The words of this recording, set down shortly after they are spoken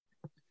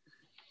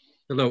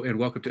Hello, and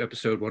welcome to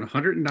episode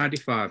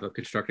 195 of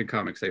Constructing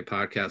Comics, a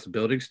podcast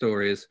building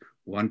stories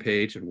one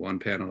page and one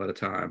panel at a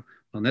time.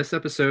 On this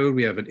episode,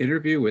 we have an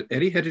interview with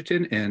Eddie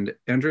Hedgerton and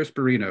Andres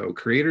Barrino,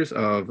 creators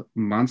of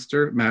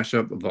Monster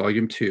Mashup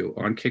Volume 2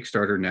 on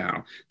Kickstarter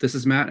now. This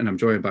is Matt, and I'm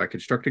joined by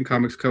Constructing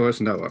Comics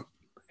co-host Noah.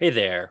 Hey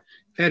there.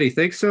 Eddie,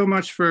 thanks so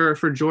much for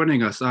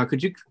joining us.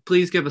 Could you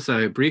please give us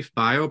a brief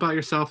bio about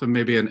yourself and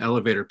maybe an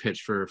elevator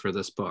pitch for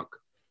this book?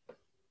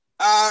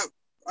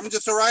 I'm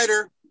just a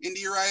writer.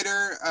 Indie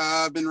writer.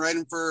 I've been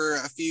writing for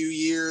a few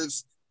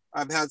years.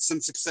 I've had some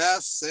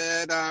success,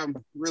 and I'm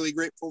really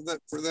grateful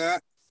for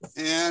that.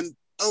 And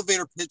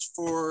elevator pitch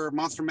for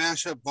Monster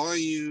Mashup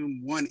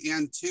Volume 1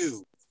 and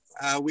 2.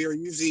 We are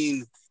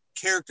using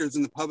characters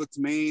in the public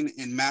domain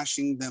and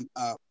mashing them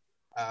up.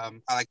 I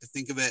like to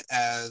think of it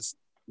as,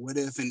 what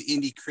if an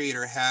indie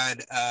creator had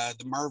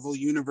the Marvel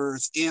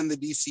Universe and the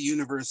DC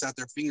Universe at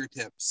their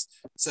fingertips?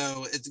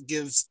 So it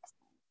gives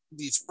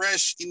these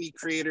fresh indie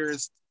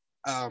creators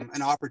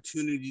an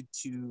opportunity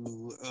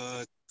to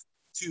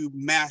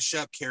mash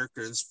up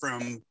characters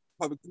from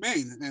public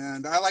domain.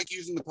 And I like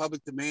using the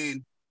public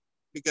domain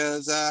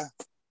because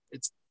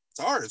it's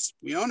ours.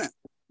 We own it.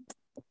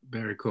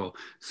 Very cool.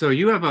 So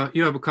you have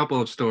a couple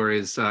of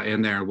stories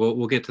in there.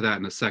 We'll get to that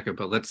in a second,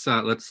 but let's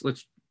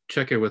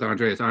check in with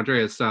Andreas.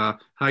 Andreas,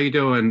 how you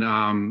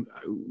doing?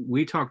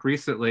 We talked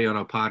recently on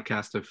a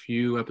podcast a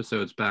few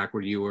episodes back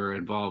where you were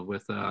involved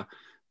with the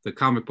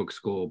comic book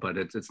school, but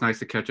it's nice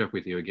to catch up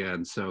with you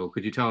again. So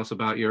could you tell us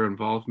about your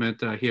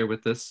involvement here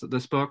with this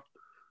book?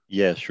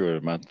 Yeah, sure,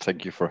 Matt.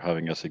 Thank you for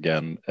having us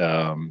again.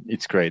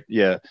 It's great.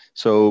 Yeah.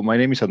 So my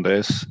name is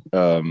Andres.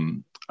 I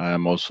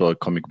am also a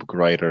comic book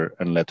writer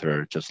and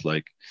letterer, just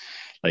like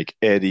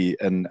Eddie.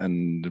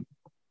 And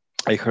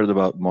I heard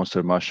about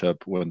Monster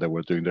Mashup when they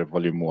were doing their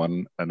volume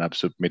 1, and I've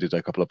submitted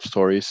a couple of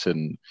stories,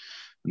 and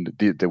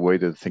the way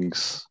that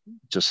things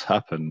just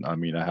happen. I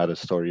mean, I had a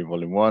story in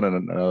volume 1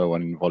 and another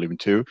one in volume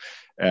 2.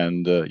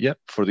 And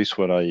for this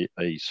one,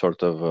 I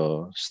sort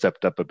of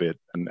stepped up a bit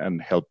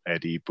and helped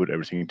Eddie put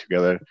everything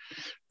together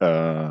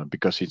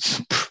because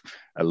it's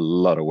a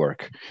lot of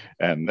work,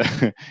 and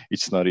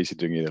it's not easy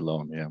doing it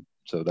alone. Yeah.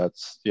 So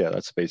that's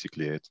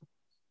basically it.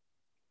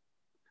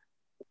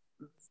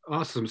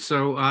 Awesome.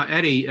 So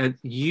Eddie,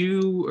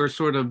 you are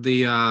sort of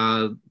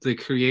the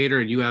creator,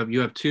 and you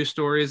have two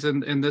stories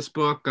in this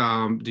book.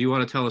 Do you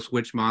want to tell us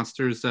which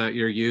monsters that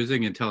you're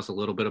using and tell us a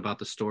little bit about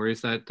the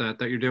stories that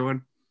you're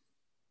doing?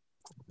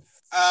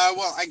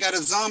 Well, I got a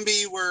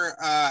zombie where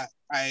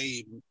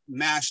I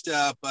mashed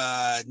up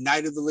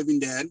Night of the Living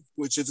Dead,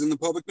 which is in the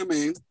public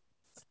domain,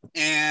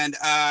 and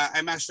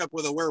I mashed up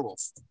with a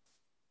werewolf.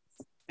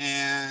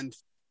 And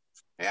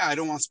yeah, I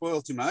don't want to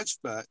spoil too much,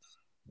 but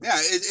yeah,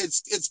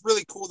 it's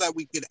really cool that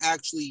we could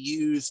actually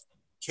use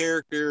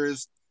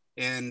characters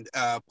and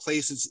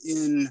places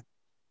in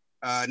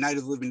Night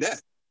of the Living Dead.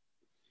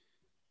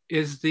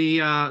 Is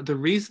the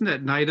reason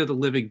that Night of the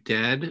Living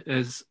Dead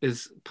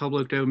is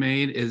public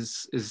domain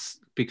is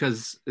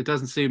because it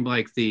doesn't seem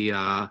like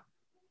the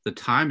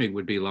timing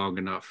would be long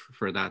enough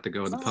for that to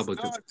go in the public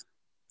domain.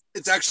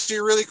 It's actually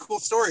a really cool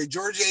story.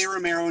 George A.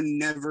 Romero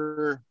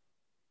never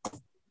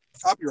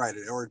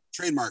copyrighted it or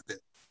trademarked it.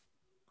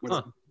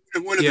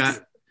 Yeah.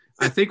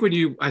 I think when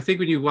you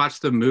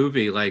watch the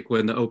movie, like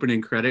when the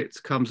opening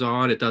credits comes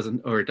on, it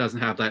doesn't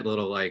have that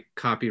little like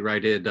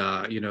copyrighted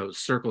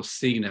circle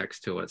C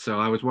next to it. So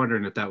I was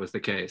wondering if that was the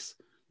case.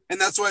 And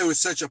that's why it was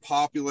such a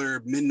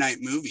popular midnight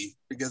movie,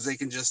 because they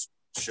can just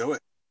show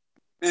it.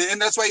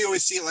 And that's why you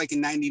always see it like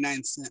in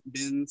 99-cent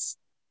bins.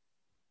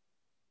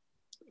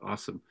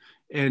 Awesome.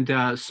 And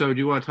so do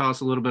you want to tell us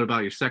a little bit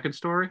about your second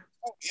story?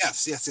 Oh,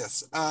 yes.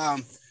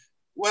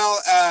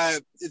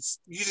 It's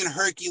using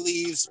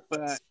Hercules,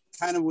 but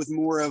kind of with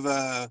more of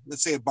a,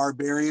 let's say, a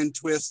barbarian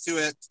twist to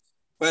it,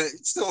 but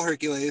it's still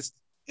Hercules.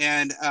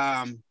 And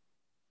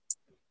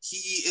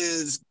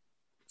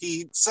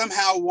he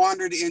somehow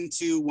wandered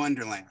into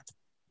Wonderland.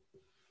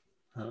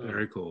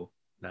 Very cool.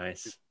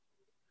 Nice.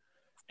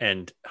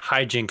 And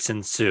hijinks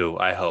ensue,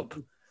 I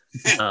hope.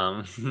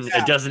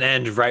 It doesn't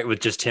end right with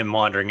just him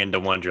wandering into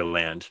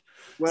Wonderland.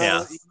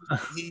 Well, yeah.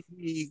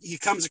 he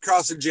comes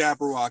across a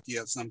Jabberwocky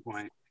at some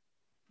point.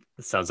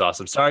 That sounds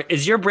awesome. Sorry,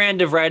 is your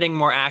brand of writing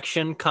more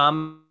action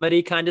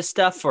comedy kind of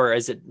stuff, or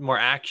is it more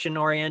action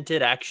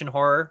oriented, action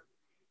horror?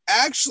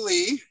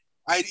 Actually,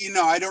 I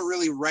don't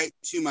really write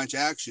too much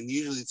action.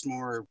 Usually it's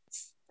more,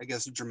 I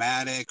guess,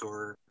 dramatic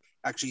or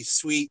actually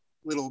sweet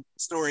little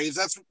stories.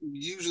 That's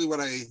usually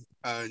what I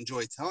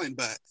enjoy telling.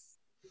 But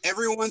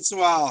every once in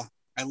a while,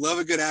 I love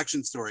a good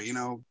action story.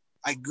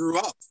 I grew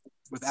up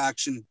with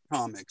action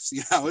comics.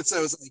 So it's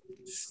like,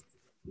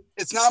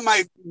 it's not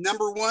my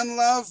number one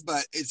love,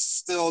 but it's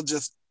still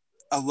just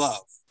a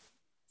love.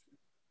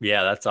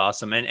 Yeah, that's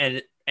awesome.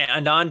 And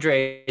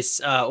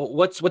Andres,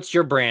 what's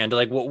your brand?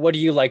 Like, what do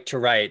you like to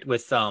write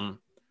with when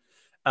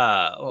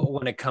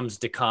it comes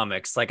to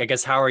comics? Like, I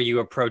guess, how are you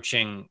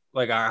approaching,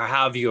 like, how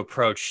have you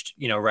approached,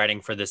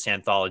 writing for this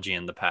anthology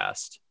in the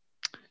past?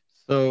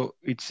 So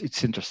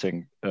it's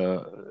interesting.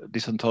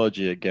 This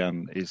anthology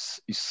again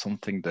is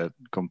something that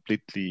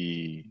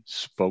completely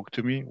spoke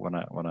to me when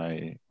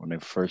I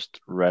first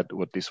read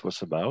what this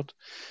was about,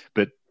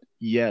 but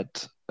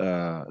yet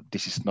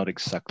this is not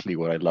exactly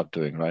what I love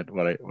doing. Right?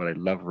 What I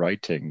love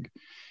writing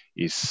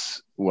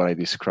is what I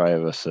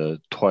describe as a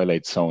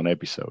Twilight Zone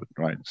episode.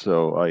 Right?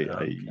 So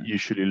I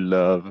usually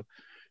love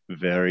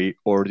very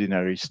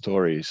ordinary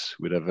stories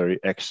with a very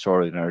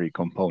extraordinary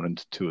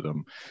component to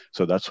them.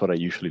 So that's what I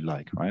usually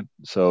like, right?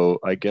 So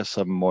I guess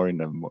I'm more in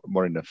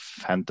a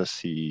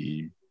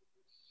fantasy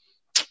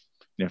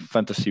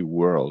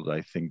world.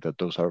 I think that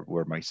those are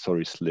where my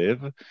stories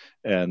live,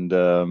 and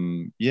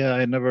yeah,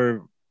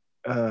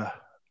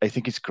 I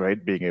think it's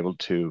great being able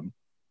to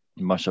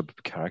mash up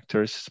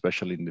characters,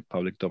 especially in the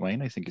public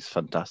domain. I think it's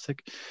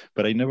fantastic,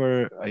 but I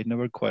never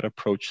quite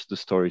approached the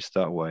stories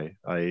that way.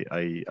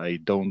 I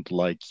don't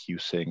like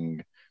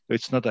using.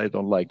 It's not that I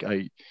don't like.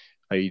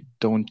 I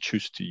don't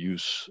choose to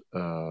use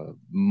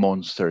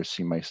monsters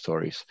in my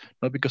stories.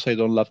 Not because I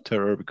don't love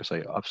terror, because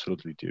I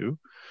absolutely do,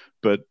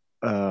 but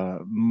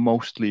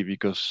mostly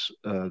because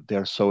they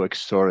are so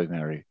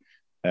extraordinary.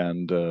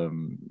 And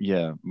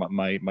yeah,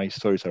 my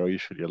stories are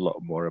usually a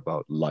lot more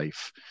about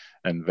life,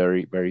 and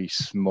very very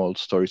small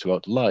stories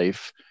about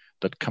life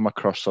that come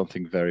across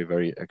something very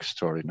very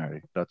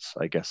extraordinary.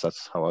 I guess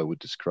that's how I would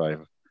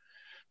describe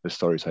the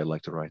stories I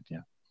like to write.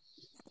 Yeah.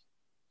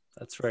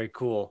 That's very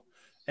cool.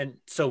 And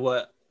so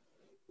what,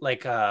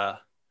 like,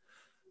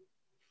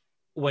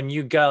 when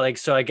you got like,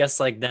 so I guess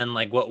like then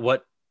like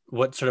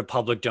what sort of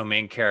public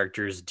domain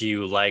characters do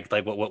you like?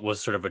 Like what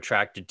was sort of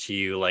attracted to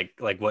you? Like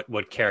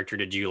what character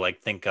did you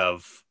like think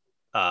of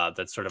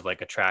that sort of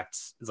like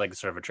attracts, is like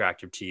sort of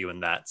attractive to you in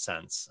that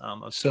sense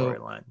of So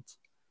storylines?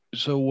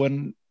 so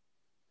when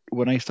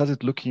I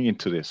started looking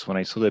into this, when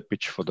I saw the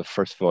pitch for the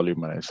first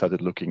volume and I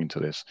started looking into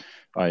this,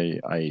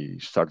 I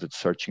started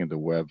searching in the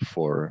web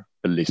for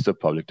a list of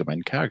public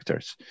domain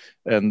characters.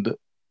 And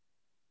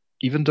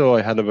even though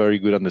I had a very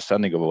good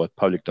understanding of what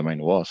public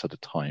domain was at the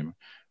time,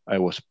 I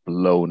was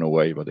blown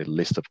away by the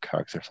list of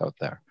characters out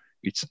there.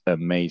 It's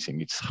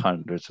amazing. It's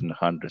hundreds and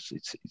hundreds.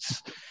 It's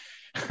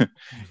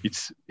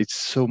it's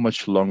so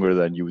much longer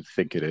than you would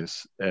think it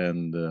is,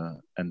 and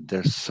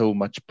there's so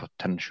much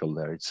potential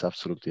there. It's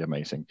absolutely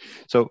amazing.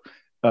 So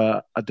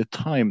at the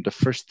time, the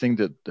first thing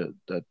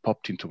that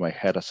popped into my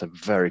head as a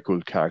very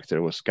cool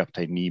character was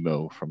Captain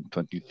Nemo from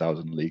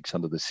 20,000 Leagues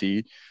Under the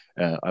Sea.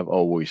 I've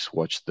always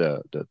watched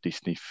the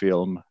Disney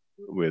film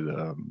with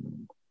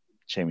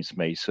James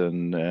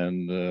Mason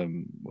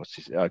and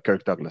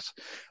Kirk Douglas.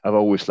 I've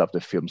always loved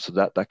the film, so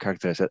that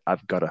character, I said,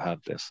 I've got to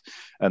have this.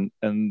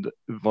 And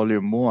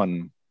volume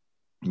one,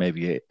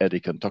 maybe Eddie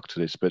can talk to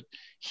this, but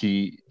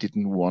he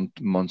didn't want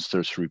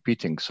monsters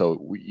repeating,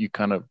 so you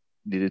kind of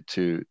needed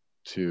to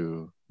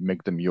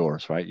make them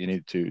yours, right? You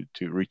need to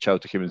reach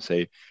out to him and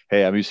say,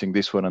 hey, I'm using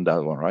this one and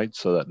that one, right?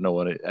 So that no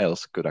one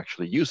else could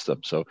actually use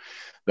them. So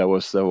that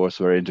was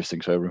very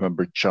interesting. So I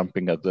remember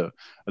jumping at the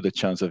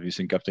chance of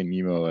using Captain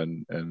Nemo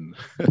and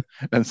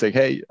and saying,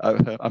 hey,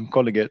 I'm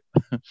calling it.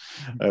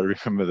 I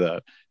remember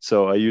that.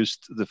 So I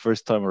used, the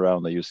first time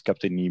around, I used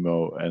Captain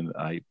Nemo and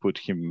I put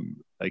him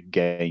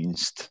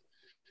against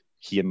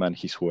him and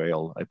his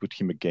whale. I put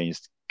him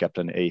against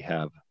Captain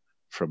Ahab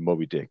from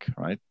Moby Dick,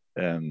 right?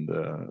 And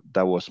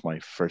that was my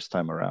first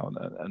time around,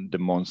 and the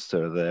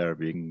monster there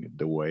being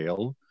the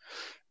whale.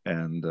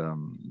 And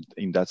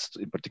in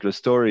particular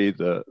story,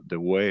 the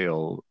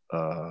whale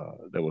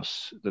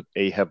that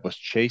Ahab was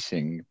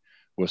chasing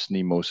was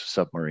Nemo's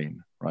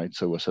submarine, right?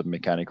 So it was a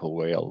mechanical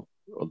whale,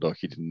 although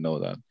he didn't know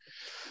that.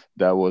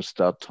 That was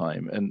that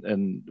time.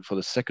 And for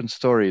the second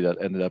story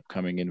that ended up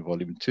coming in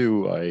volume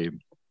 2,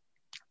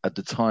 at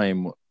the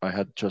time I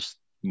had just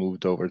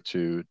moved over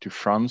to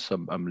France.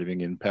 I'm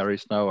living in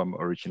Paris now. I'm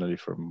originally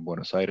from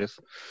Buenos Aires,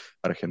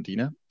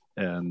 Argentina,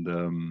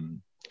 and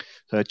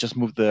so I just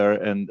moved there,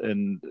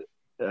 and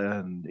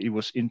it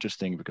was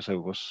interesting because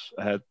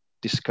I had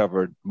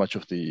discovered much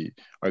of the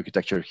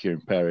architecture here in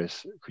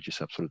Paris, which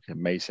is absolutely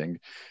amazing.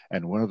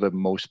 And one of the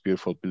most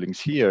beautiful buildings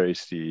here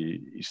is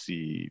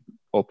the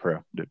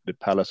opera, the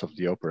Palace of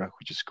the Opera,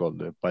 which is called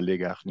the Palais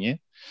Garnier.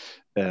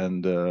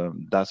 And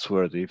that's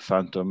where the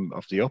Phantom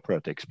of the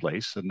Opera takes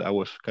place. And I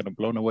was kind of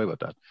blown away by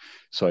that.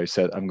 So I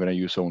said, I'm going to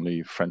use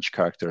only French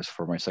characters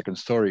for my second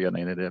story. And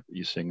I ended up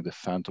using the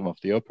Phantom of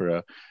the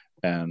Opera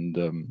and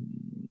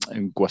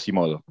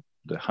Quasimodo,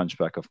 the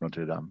Hunchback of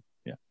Notre Dame.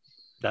 Yeah.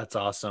 That's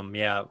awesome.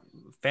 Yeah.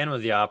 Phantom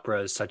of the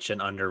Opera is such an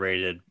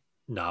underrated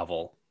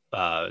novel.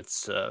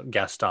 It's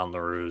Gaston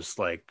Leroux's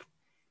like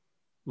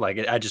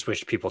I just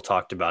wish people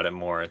talked about it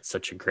more. It's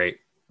such a great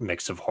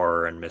mix of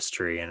horror and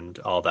mystery and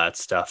all that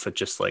stuff. It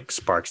just like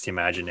sparks the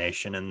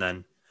imagination. And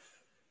then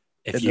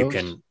if you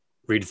can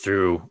read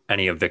through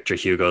any of Victor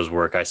Hugo's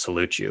work, I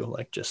salute you.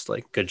 Like, just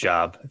like, good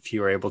job if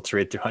you were able to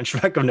read through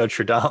Hunchback of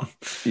Notre Dame.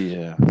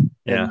 Yeah.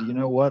 And you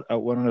know what?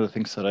 One of the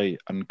things that I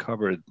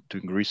uncovered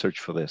doing research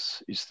for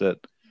this is that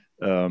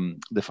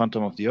the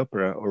Phantom of the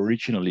Opera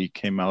originally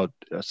came out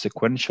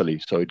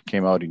sequentially, so it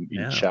came out in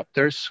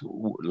chapters,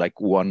 like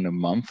one a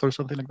month or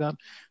something like that,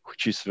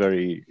 which is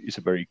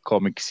a very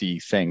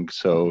comicsy thing.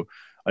 So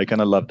I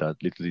kind of love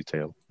that little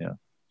detail. Yeah,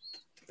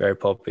 very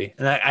pulpy.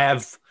 And I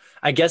have,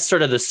 I guess,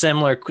 sort of the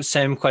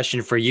same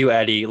question for you,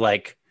 Eddie.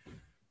 Like,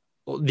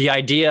 the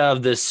idea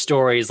of this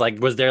story is like,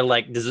 was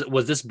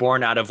this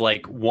born out of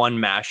like one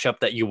mashup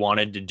that you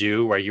wanted to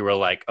do, where you were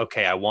like,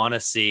 okay, I want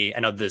to see, I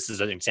know this is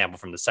an example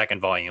from the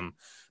second volume,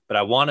 but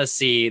I want to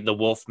see the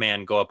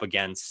Wolfman go up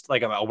against,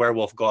 like, a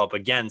werewolf go up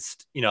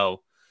against, you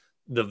know,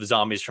 the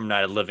zombies from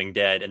Night of the Living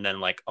Dead, and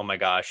then like, oh my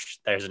gosh,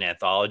 there's an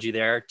anthology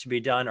there to be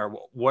done? Or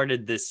where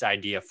did this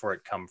idea for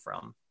it come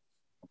from?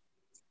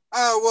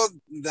 Well,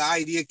 the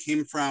idea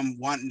came from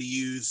wanting to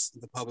use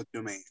the public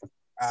domain,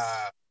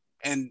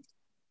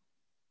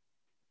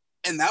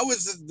 and that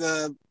was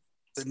the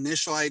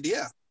initial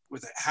idea,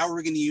 was how are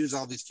we going to use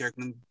all these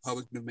characters in the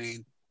public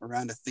domain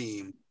around a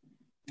theme.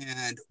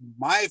 And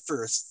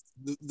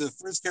the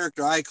first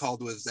character I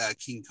called was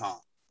King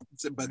Kong,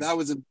 but that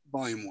was in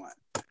volume 1.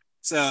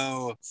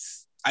 So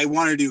I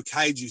wanted to do a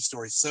kaiju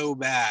story so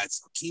bad.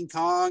 So King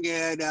Kong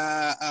and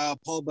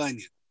Paul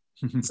Bunyan.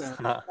 So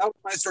that was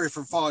my story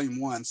for volume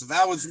 1. So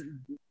that was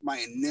my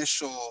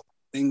initial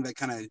thing that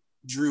kind of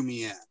drew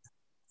me in.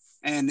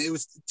 And it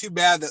was too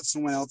bad that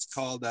someone else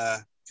called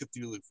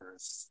Cthulhu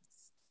first.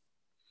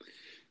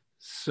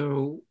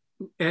 So,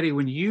 Eddie,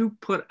 when you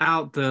put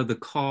out the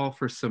call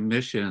for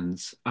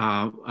submissions,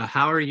 how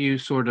are you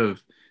sort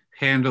of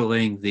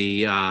handling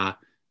the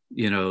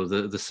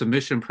the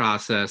submission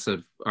process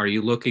of, are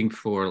you looking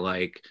for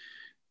like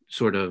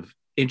sort of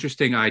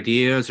interesting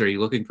ideas? Are you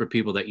looking for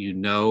people that you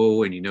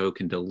know and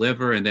can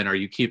deliver? And then are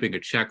you keeping a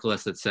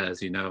checklist that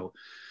says,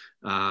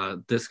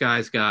 this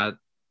guy's got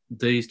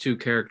these 2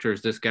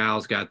 characters, this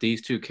gal's got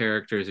these 2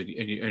 characters, and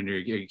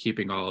you're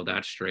keeping all of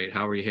that straight?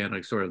 How are you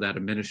handling sort of that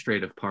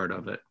administrative part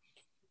of it?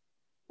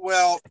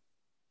 Well,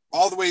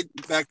 all the way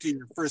back to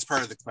your first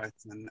part of the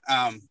question,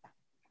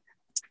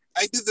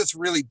 I did this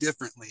really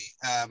differently.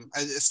 I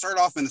started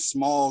off in a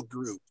small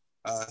group,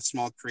 a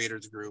small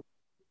creators group,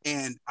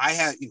 and I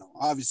had,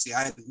 obviously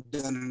I hadn't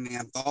done an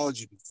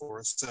anthology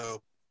before,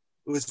 so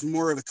it was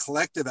more of a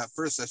collective at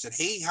first. I said,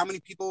 hey, how many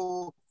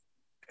people?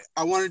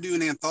 I want to do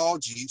an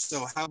anthology,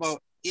 so how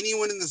about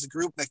anyone in this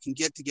group that can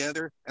get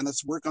together and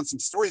let's work on some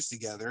stories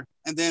together,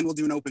 and then we'll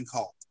do an open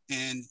call.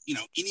 And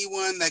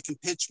anyone that can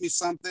pitch me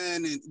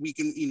something and we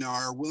can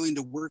are willing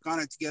to work on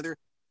it together,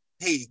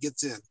 hey, it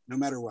gets in no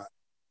matter what.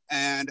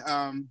 And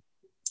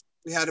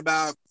we had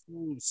about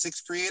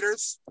 6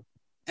 creators,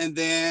 and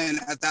then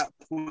at that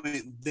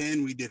point,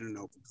 then we did an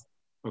open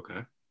call.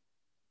 Okay.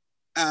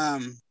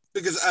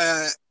 Because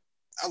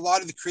a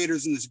lot of the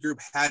creators in this group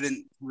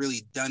hadn't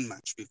really done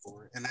much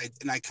before, and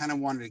I kind of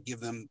wanted to give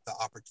them the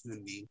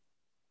opportunity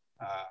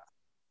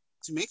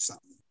to make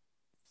something.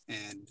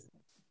 And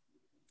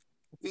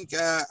I think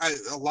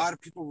a lot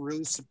of people were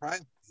really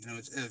surprised.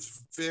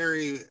 It's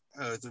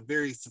a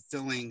very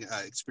fulfilling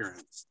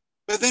experience.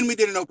 But then we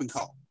did an open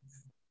call,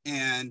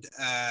 and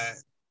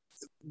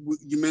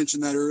you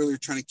mentioned that earlier,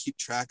 trying to keep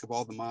track of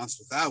all the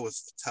monsters. That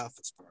was the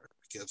toughest part,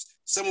 because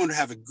someone would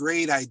have a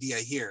great idea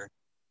here,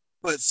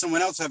 but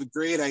someone else have a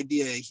great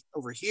idea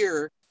over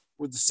here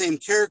with the same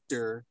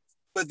character,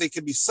 but they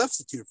could be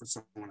substituted for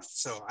someone else.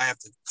 So I have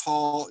to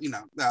call,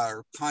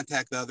 or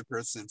contact the other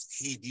person and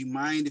say, hey, do you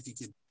mind if you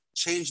could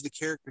change the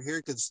character here?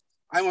 Because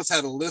I almost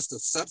had a list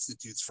of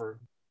substitutes for,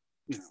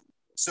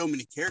 so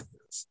many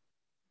characters.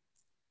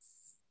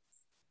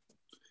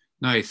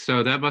 Nice.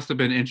 So that must have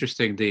been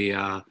interesting.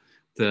 The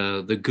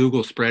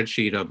Google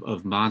spreadsheet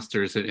of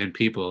monsters and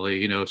people.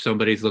 If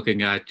somebody's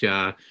looking at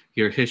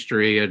your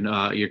history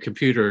and your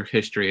computer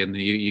history, and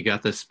you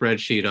got this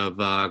spreadsheet of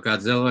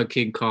Godzilla,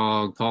 King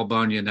Kong, Paul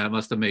Bunyan, that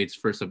must have made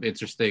for some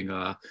interesting,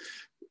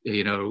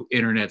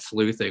 internet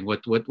sleuthing.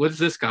 What's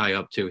this guy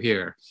up to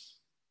here?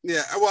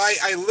 Yeah, well,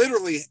 I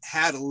literally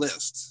had a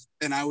list,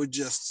 and I would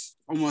just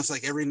almost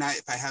like every night,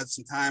 if I had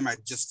some time,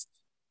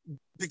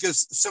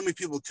 because so many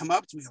people would come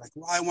up to me like,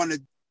 well, I want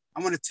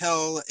to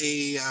tell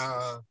a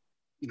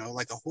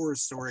like a horror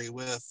story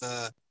with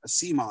a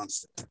sea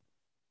monster,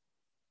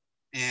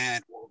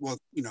 and well,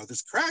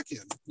 there's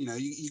Kraken,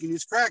 you can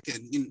use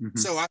Kraken. Mm-hmm.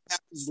 So I have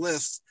this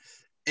list,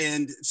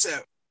 and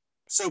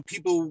so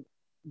people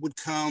would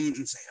come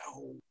and say,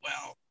 oh,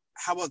 well,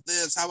 how about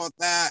this, how about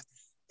that,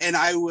 and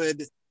I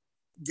would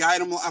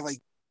guide them. I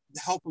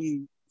help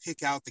them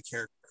pick out the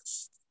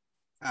characters.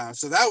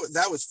 So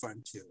that was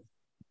fun too.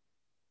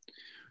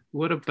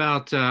 What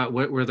about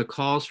what were the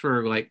calls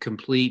for like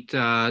complete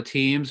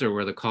teams, or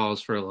were the calls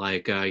for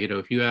like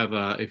if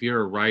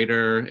you're a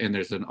writer and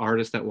there's an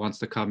artist that wants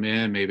to come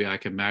in, maybe I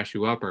can mash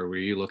you up, or were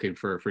you looking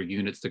for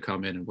units to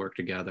come in and work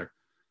together?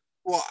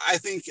 Well, I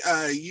think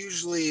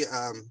usually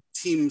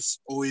teams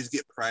always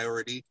get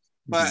priority,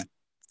 but Mm-hmm.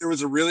 There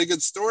was a really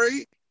good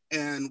story,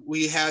 and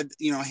we had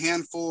a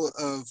handful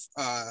of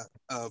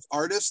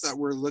artists that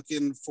were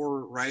looking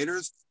for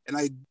writers, and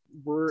I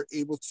were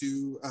able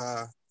to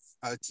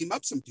team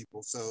up some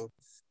people. So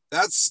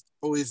that's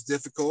always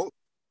difficult,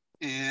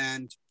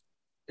 and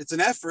it's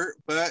an effort,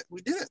 but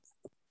we did it.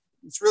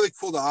 It's really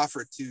cool to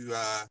offer it to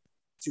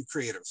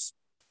creatives.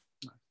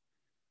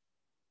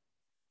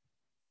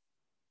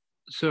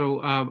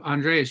 So,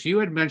 Andreas, you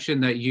had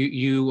mentioned that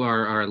you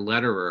are a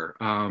letterer.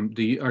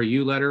 Are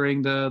you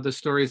lettering the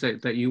stories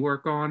that you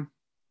work on?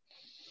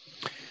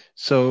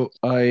 So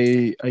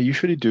I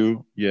usually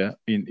do, yeah.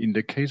 In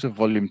the case of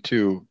Volume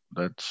 2,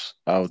 that's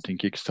out in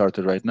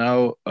Kickstarter right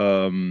now.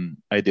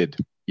 I did,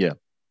 yeah,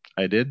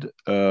 I did.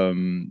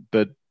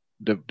 But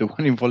the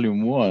one in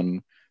Volume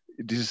 1,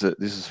 this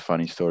is a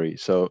funny story.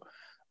 So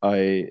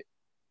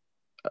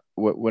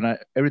when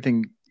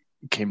everything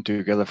came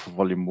together for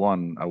Volume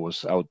 1, I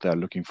was out there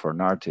looking for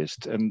an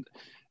artist, and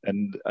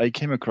I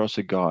came across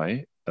a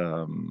guy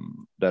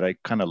that I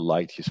kind of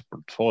liked his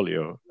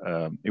portfolio.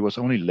 It was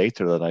only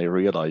later that I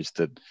realized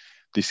that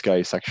this guy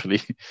is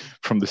actually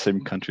from the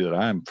same country that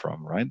I am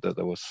from, right? That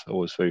was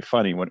always very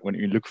funny. When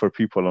you look for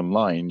people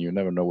online, you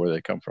never know where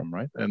they come from,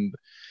 right? And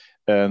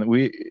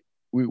we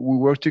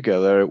worked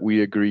together.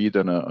 We agreed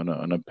on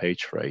a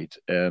page rate,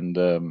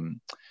 and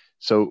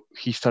so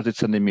he started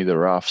sending me the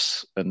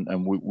drafts,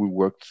 and we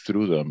worked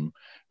through them.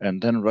 And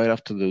then right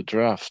after the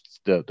draft,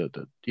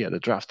 the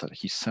draft that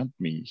he sent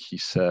me, he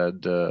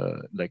said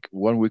like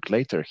 1 week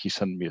later, he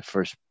sent me a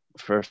first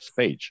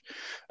page,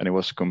 and it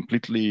was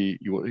completely,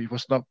 it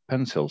was not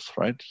pencils,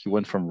 right? He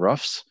went from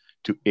roughs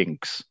to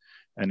inks,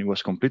 and it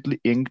was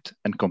completely inked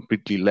and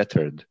completely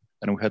lettered.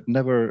 And we had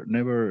never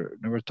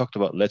talked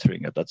about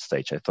lettering at that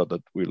stage. I thought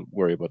that we'll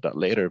worry about that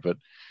later, but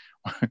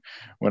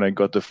when I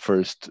got the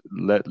first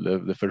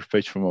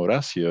page from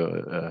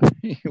Horacio,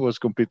 it was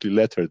completely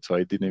lettered, so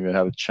I didn't even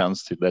have a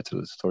chance to letter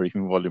the story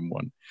in Volume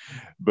 1.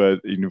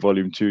 But in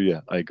Volume 2, yeah,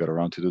 I got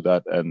around to do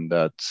that, and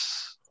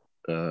that's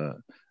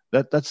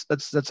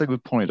a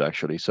good point,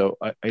 actually. So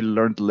I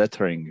learned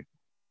lettering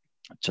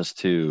just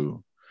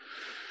to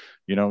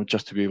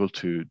be able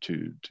to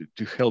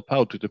help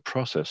out with the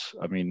process.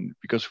 I mean,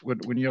 because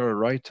when you're a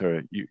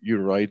writer, you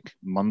write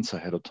months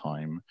ahead of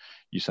time,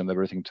 you send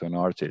everything to an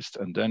artist,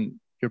 and then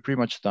you're pretty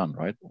much done,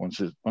 right? Once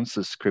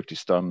the script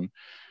is done,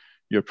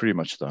 you're pretty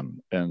much done,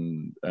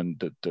 and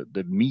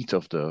the meat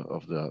of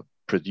the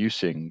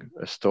producing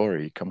a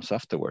story comes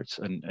afterwards,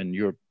 and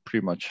you're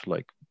pretty much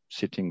like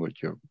sitting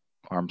with your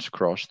arms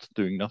crossed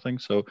doing nothing.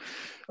 So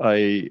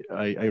I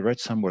read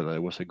somewhere that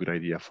it was a good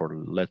idea for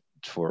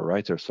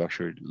writers to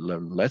actually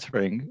learn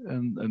lettering,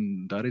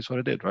 and that is what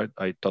I did, right?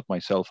 I taught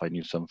myself. I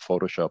knew some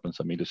Photoshop and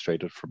some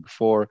Illustrator from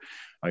before.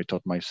 I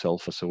taught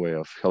myself as a way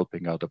of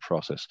helping out the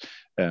process.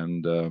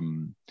 And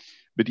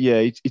but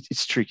yeah,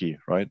 it's tricky,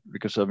 right?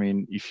 Because I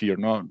mean, if you're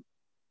not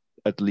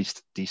at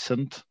least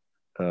decent,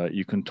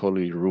 you can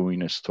totally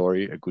ruin a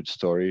story, a good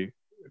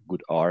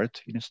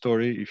art in a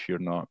story if you're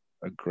not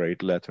a great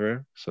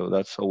letterer. So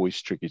that's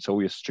always tricky. It's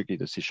always a tricky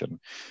decision.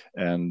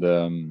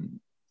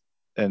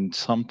 And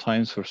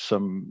sometimes for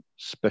some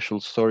special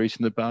stories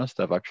in the past,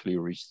 I've actually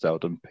reached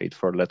out and paid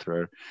for a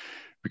letterer,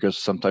 because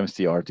sometimes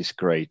the art is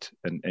great,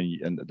 and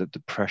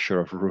the pressure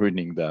of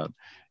ruining that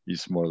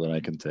is more than I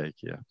can take.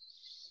 Yeah.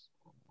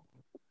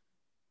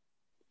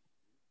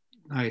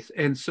 Nice.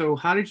 And so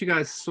how did you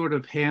guys sort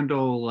of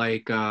handle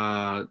like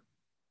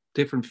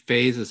different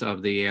phases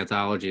of the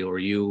anthology? Were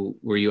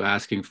you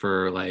asking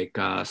for like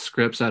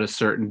scripts at a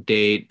certain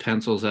date,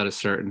 pencils at a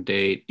certain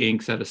date,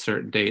 inks at a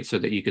certain date, so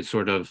that you could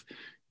sort of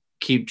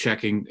keep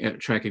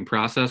tracking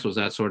process? Was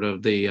that sort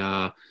of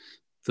the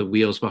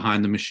wheels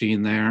behind the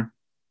machine there?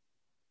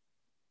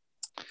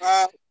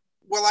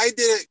 Well, I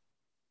did it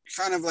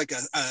kind of like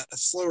a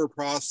slower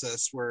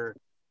process where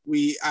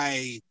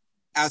I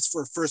asked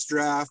for a first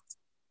draft,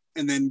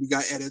 and then we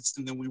got edits,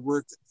 and then we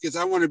worked, because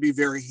I want to be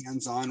very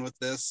hands-on with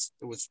this.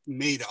 It was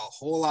made a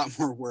whole lot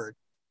more work,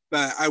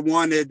 but I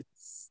wanted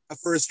a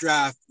first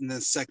draft and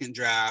then second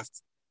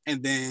draft,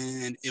 and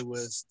then it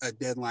was a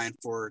deadline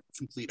for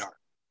complete art.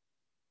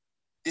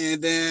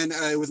 And then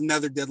it was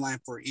another deadline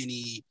for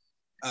any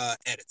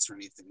edits or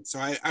anything. So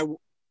I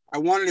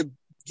wanted to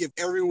give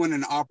everyone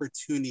an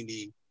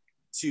opportunity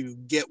to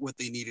get what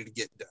they needed to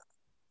get done.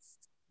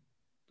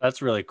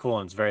 That's really cool,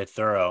 and it's very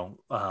thorough.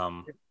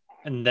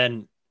 And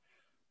then,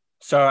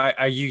 so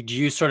do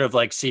you sort of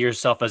like see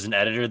yourself as an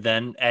editor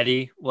then,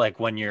 Eddie? Like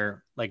when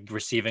you're like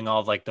receiving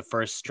all of like the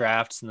first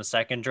drafts and the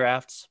second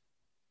drafts?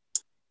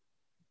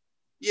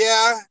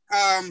 Yeah.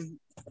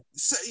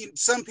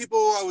 Some people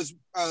I was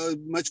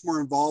much more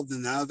involved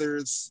than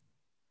others.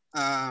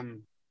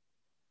 I'm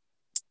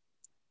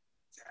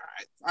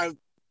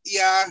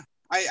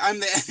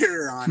the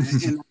editor on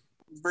it, and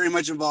very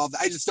much involved.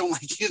 I just don't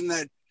like using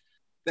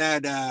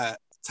that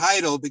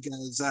title,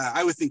 because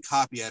I would think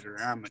copy editor.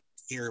 I'm a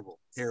terrible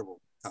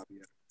copy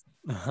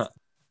editor.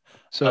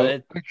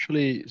 So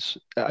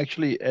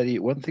actually, Eddie,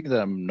 one thing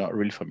that I'm not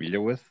really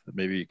familiar with,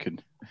 maybe you can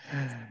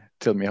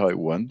tell me how it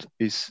went,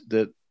 is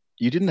that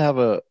you didn't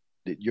have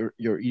your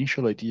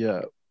initial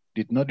idea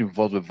did not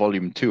involve a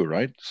volume 2,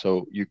 right?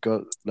 So you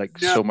got like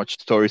so much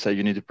stories that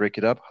you need to break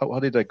it up. How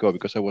did that go?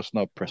 Because I was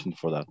not present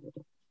for that.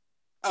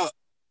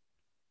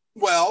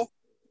 Well,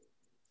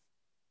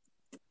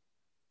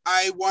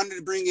 I wanted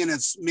to bring in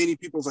as many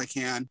people as I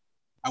can.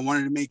 I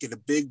wanted to make it a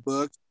big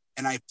book,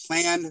 and I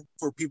planned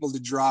for people to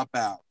drop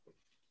out.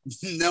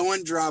 No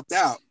one dropped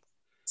out.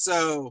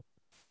 So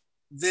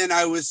then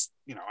I was,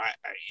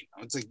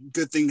 it's a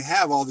good thing to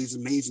have all these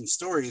amazing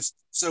stories.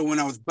 So when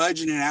I was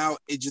budgeting it out,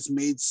 it just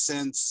made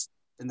sense.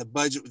 And the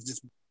budget was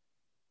just,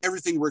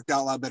 everything worked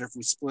out a lot better if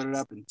we split it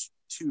up in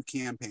 2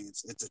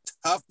 campaigns. It's a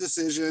tough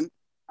decision.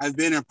 I've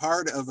been a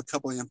part of a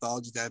couple of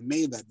anthologies that have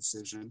made that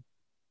decision.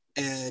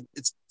 And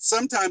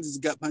sometimes it's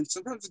a gut punch.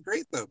 Sometimes it's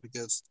great though,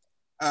 because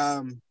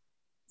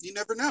you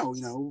never know,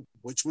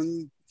 which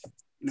one's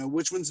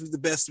the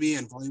best to be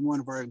in, volume 1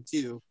 or volume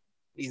 2.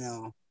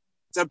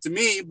 It's up to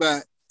me,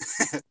 but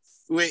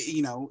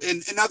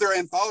in other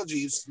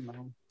anthologies,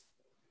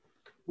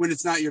 when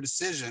it's not your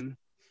decision,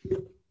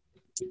 you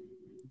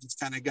just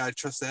kind of got to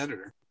trust the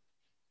editor.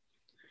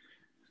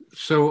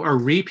 So are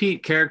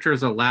repeat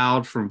characters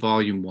allowed from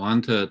volume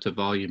 1 to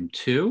volume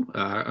 2?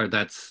 Or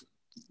that's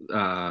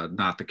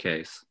not the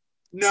case?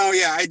 No,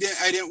 yeah, I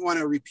didn't want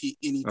to repeat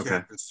any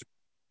characters.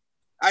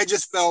 I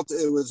just felt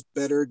it was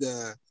better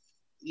to,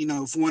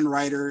 if one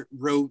writer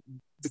wrote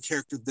the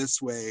character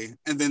this way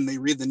and then they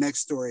read the next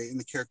story and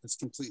the character's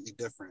completely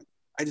different.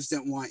 I just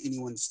didn't want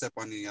anyone to step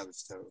on any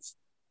other's toes.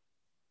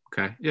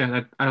 Okay,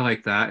 yeah, I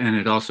like that, and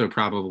it also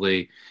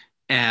probably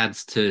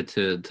adds to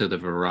the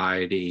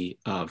variety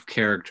of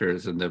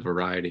characters and the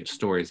variety of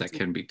stories that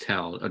can be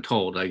told.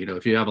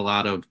 If you have a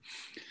lot of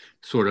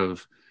sort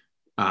of,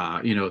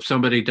 if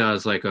somebody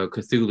does like a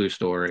Cthulhu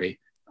story,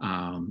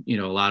 a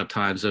lot of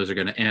times those are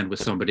going to end with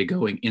somebody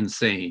going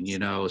insane,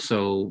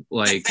 so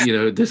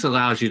this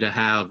allows you to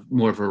have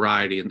more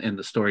variety in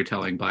the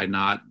storytelling by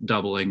not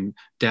doubling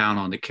down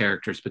on the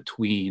characters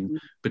between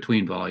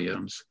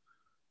volumes.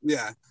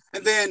 Yeah.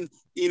 And then,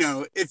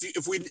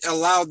 if we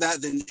allowed that,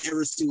 then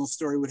every single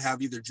story would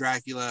have either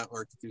Dracula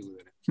or Cthulhu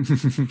in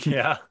it.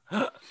 Yeah.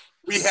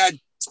 We had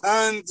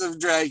tons of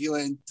Dracula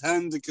and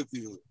tons of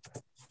Cthulhu.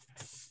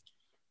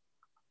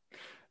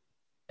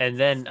 And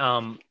then,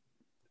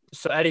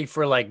 so Eddie,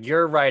 for like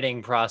your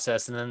writing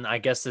process, and then I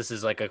guess this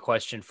is like a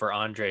question for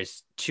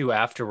Andres too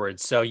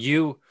afterwards. So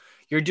you're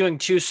doing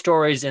 2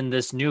 stories in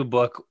this new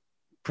book,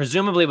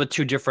 presumably with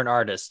 2 different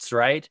artists,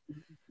 right?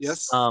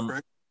 Yes,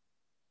 correct.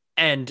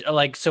 And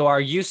like, so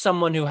are you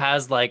someone who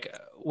has like,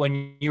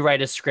 when you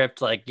write a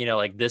script, like,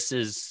 this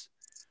is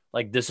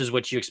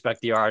what you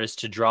expect the artist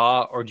to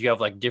draw, or do you have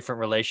like different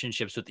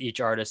relationships with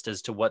each artist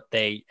as to what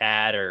they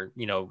add or,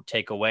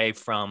 take away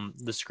from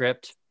the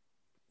script?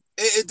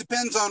 It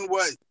depends on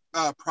what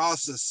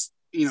process,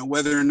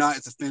 whether or not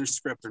it's a finished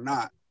script or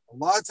not. A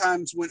lot of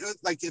times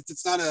if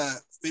it's not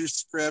a finished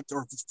script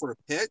or if it's for a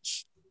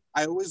pitch,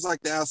 I always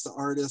like to ask the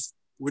artist,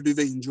 what do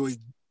they enjoy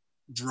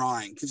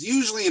drawing? Because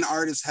usually an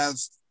artist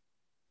has,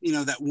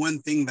 that one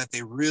thing that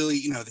they really,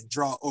 they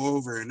draw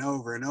over and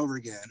over and over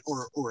again,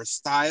 or a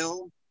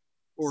style,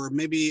 or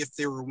maybe if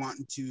they were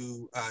wanting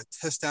to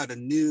test out a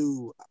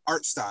new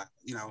art style,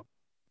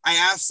 I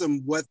ask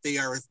them what they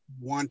are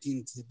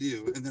wanting to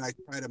do, and then I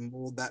try to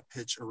mold that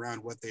pitch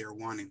around what they are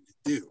wanting to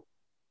do.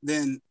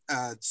 Then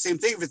same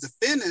thing, if it's a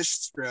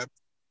finished script,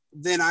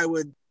 then I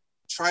would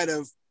try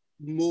to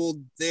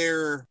mold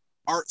their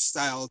art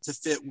style to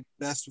fit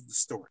best with the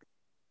story.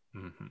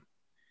 Mm-hmm.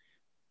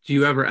 Do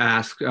you ever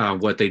ask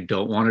what they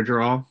don't want to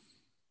draw?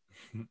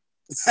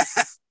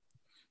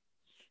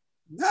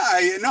 No,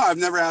 I've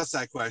never asked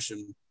that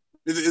question.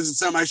 Is it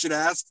something I should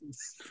ask?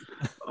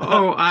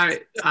 Oh,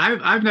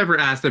 I've never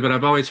asked it, but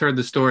I've always heard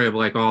the story of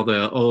like all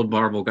the old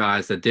Marvel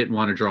guys that didn't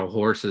want to draw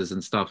horses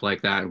and stuff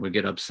like that, and would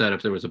get upset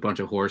if there was a bunch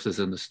of horses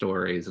in the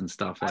stories and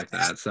stuff like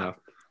that. So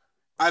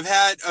I've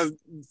had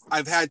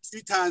 2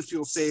 times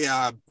people say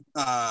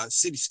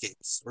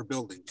cityscapes or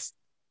buildings.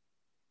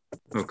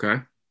 Okay.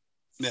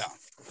 Yeah.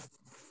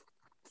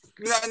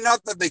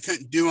 Not that they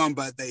couldn't do them,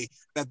 but they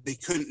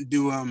couldn't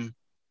do them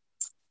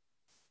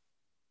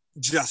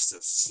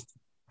justice.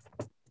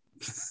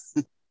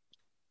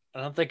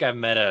 I don't think I've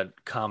met a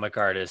comic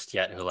artist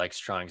yet who likes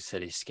drawing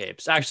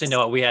cityscapes. Actually,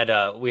 no, we had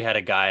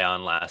a guy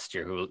on last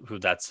year who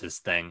that's his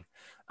thing.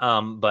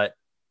 But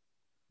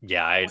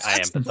yeah, I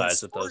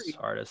empathize with those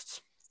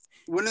artists.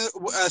 When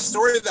a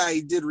story that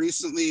I did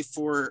recently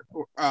for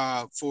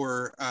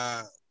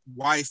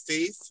Why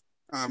Faith,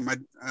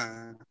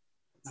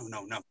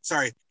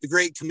 sorry, The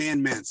Great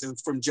Commandments. It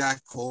was from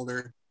Jack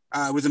Holder.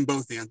 It was in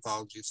both the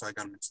anthologies, so I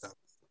got them mixed up.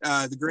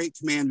 The Great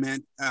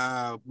Commandment,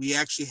 we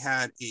actually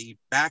had a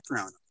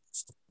background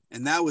artist,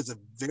 and that was a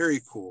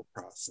very cool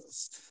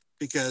process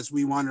because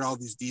we wanted all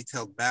these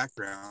detailed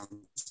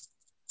backgrounds.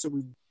 So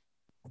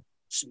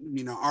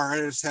our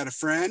artist had a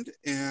friend,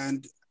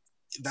 and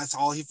that's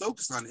all he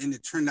focused on, and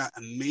it turned out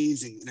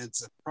amazing. And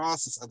it's a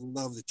process I'd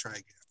love to try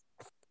again.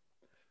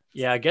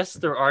 Yeah, I guess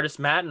the artist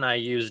Matt and I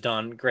used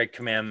on Great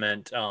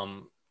Commandment,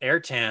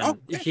 Airtan. Oh,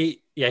 okay.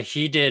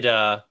 He did.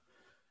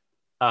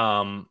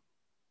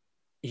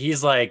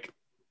 He's like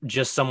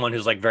just someone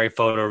who's like very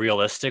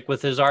photorealistic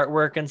with his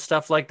artwork and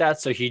stuff like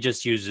that. So he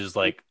just uses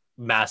like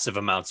massive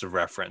amounts of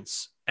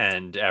reference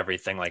and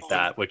everything like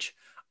that, which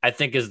I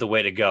think is the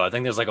way to go. I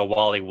think there's like a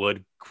Wally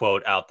Wood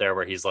quote out there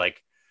where he's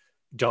like,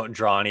 don't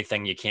draw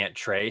anything you can't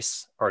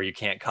trace or you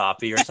can't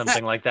copy or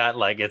something like that.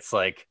 Like, it's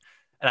like,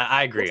 and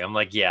I agree. I'm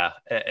like, yeah,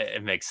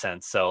 it makes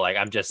sense. So like,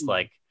 I'm just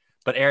like,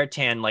 but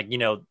Airtan, like, you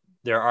know,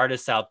 there are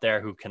artists out there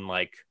who can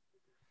like,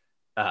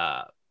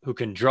 who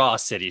can draw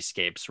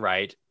cityscapes,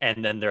 right?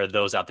 And then there are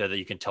those out there that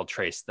you can tell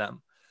trace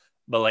them.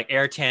 But like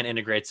Airtan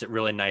integrates it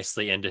really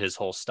nicely into his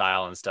whole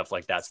style and stuff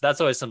like that. So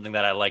that's always something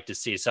that I like to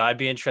see. So I'd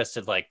be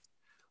interested, like,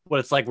 what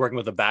it's like working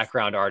with a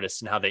background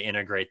artist and how they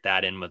integrate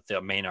that in with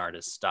the main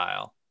artist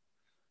style.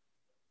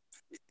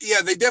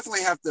 Yeah, they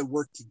definitely have to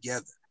work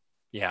together.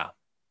 Yeah.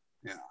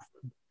 Yeah.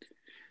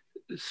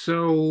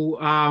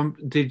 So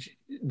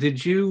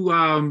did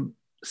you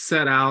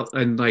set out,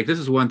 and like this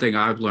is one thing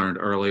I've learned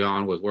early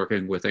on with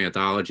working with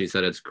anthologies,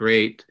 that it's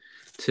great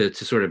to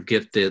sort of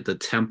get the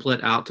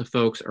template out to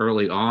folks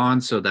early on,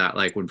 so that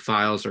like when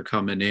files are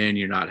coming in,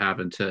 you're not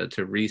having to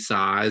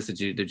resize.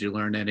 Did you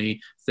learn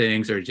any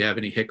things, or did you have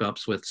any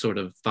hiccups with sort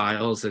of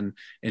files and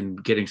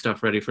getting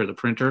stuff ready for the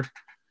printer?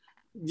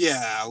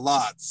 Yeah,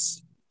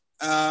 lots.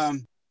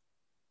 I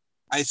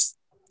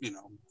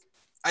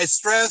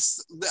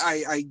stress,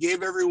 I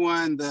gave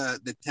everyone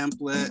the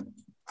template.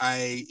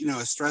 I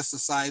stressed the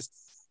size.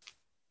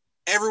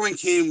 Everyone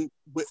came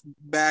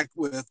back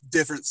with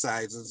different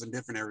sizes and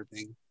different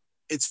everything.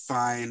 It's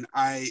fine.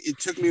 It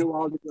took me a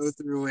while to go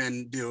through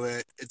and do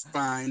it. It's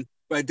fine.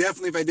 But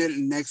definitely if I did it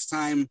next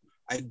time,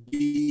 I'd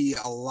be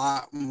a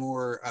lot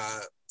more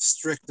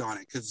strict on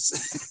it,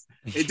 because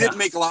it did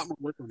make a lot more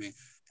work for me.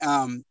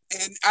 And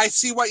I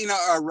see what,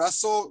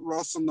 Russell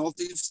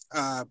Nolte's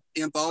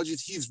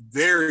anthologies, he's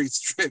very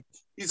strict.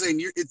 He's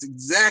saying it's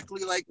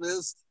exactly like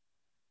this,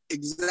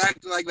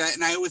 exactly like that.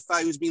 And I always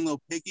thought he was being a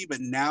little picky, but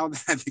now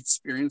that I've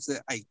experienced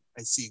it, I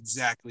see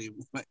exactly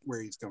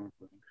where he's coming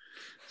from.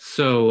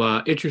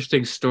 So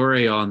interesting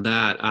story on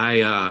that.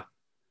 I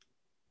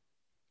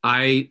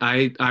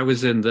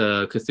was in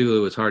the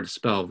Cthulhu Is Hard to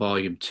Spell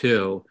Volume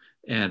 2,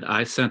 and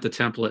I sent the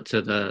template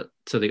to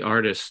the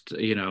artist,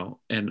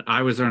 and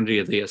I was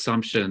under the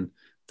assumption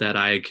that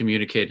I had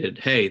communicated,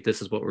 hey,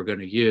 this is what we're going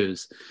to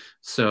use.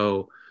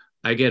 So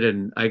I get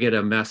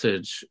a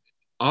message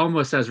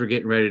almost as we're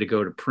getting ready to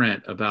go to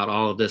print about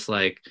all of this,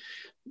 like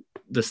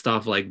the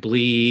stuff like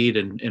bleed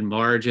and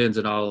margins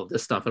and all of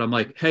this stuff. And I'm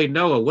like, hey,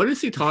 Noah, what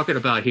is he talking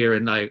about here?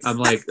 And like, I'm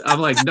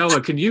like,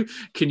 Noah, can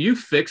you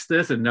fix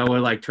this? And Noah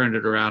like turned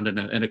it around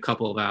in a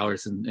couple of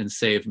hours and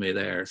saved me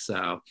there.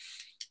 So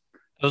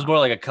it was more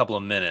like a couple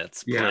of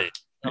minutes. Yeah.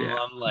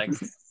 I'm like,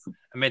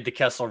 I made the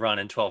Kessel run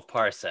in 12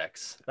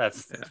 parsecs.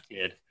 That's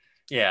good.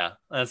 Yeah,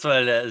 that's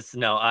what it is.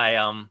 No,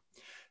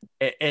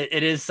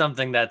 it is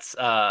something that's,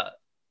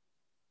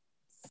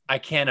 I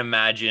can't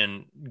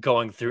imagine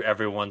going through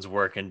everyone's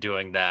work and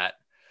doing that.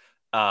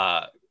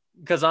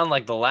 Because on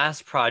like the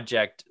last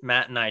project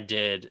Matt and I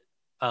did,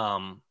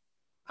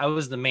 I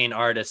was the main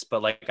artist,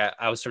 but like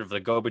I was sort of the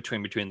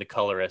go-between between the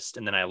colorist,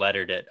 and then I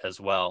lettered it as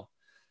well.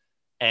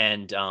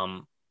 And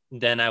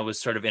then I was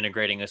sort of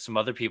integrating some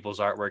other people's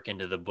artwork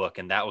into the book,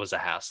 and that was a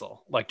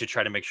hassle, like to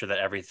try to make sure that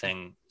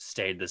everything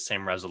stayed the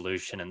same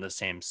resolution and the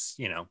same,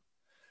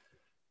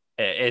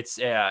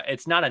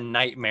 it's not a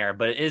nightmare,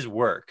 but it is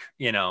work,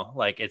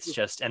 like it's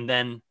just, and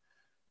then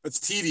it's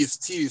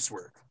tedious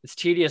work. It's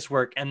tedious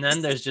work. And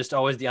then there's just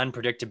always the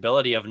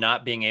unpredictability of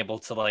not being able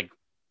to like,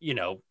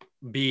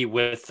 be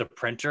with the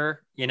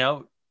printer,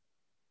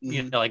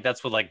 like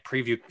that's what like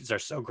previews are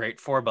so great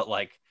for. But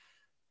like,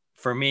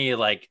 for me,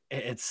 like,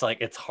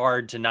 it's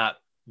hard to not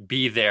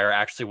be there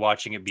actually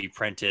watching it be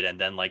printed and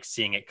then like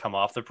seeing it come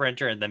off the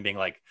printer and then being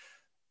like,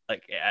 I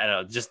don't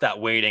know, just that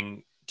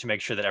waiting to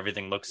make sure that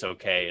everything looks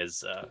okay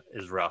is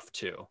rough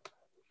too.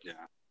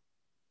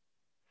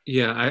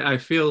 Yeah, I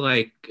feel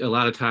like a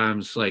lot of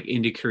times like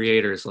indie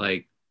creators,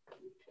 like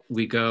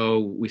we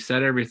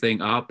set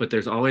everything up, but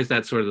there's always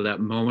that sort of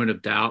that moment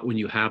of doubt when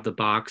you have the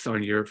box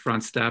on your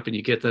front step and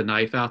you get the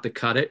knife out to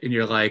cut it, and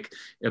you're like,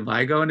 am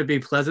I going to be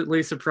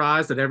pleasantly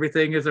surprised that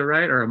everything is all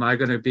right, or am I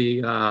going to be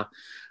in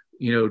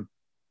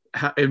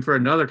for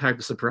another type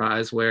of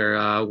surprise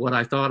where what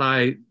I thought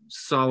I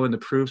saw in the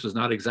proofs was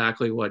not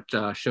exactly what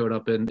showed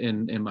up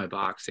in my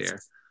box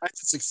here. I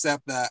just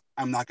accept that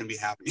I'm not going to be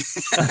happy.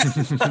 Just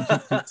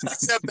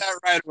accept that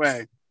right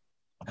away.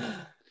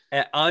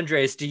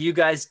 Andres, do you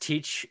guys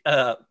teach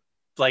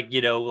like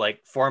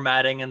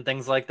formatting and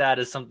things like that?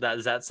 Is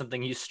that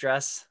something you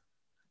stress?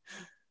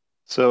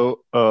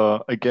 So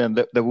again,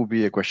 that would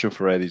be a question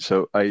for Eddie.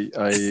 So I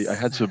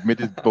had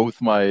submitted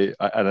both my,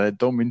 and I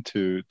don't mean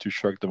to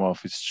shrug them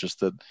off. It's just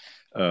that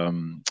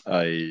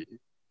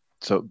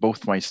so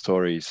both my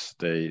stories,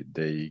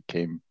 they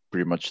came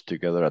pretty much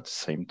together at the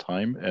same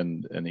time,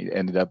 and it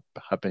ended up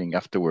happening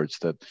afterwards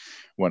that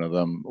one of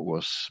them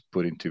was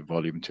put into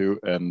volume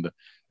 2. And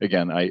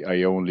again,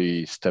 I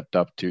only stepped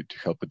up to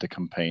help with the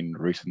campaign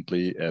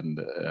recently, and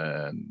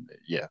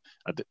yeah,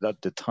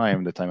 at the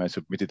time I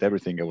submitted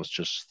everything, I was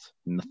just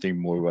nothing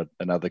more but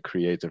another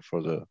creator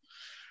for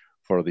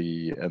for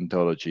the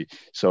anthology.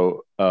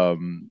 So I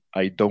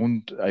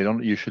don't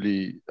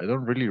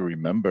really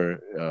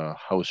remember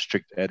how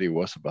strict Eddie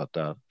was about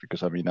that,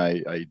 because I mean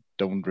I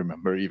don't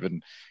remember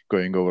even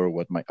going over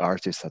what my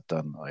artist had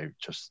done. I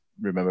just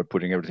remember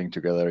putting everything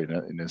together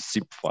in a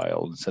zip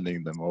file and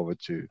sending them over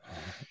to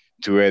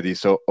Eddie.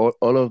 So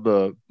all of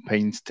the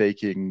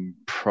painstaking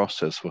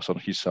process was on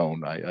his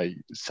own. I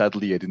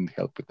sadly I didn't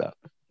help with that.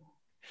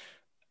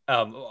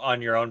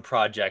 On your own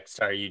projects,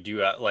 are you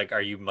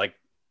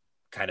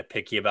kind of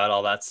picky about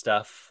all that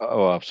stuff?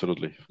 Oh,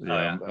 absolutely. Yeah, Oh,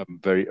 yeah. I'm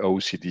very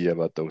OCD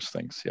about those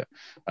things. Yeah,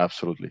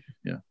 absolutely.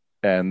 Yeah.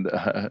 And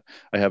I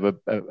have a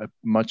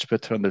much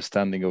better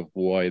understanding of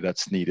why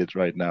that's needed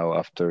right now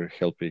after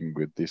helping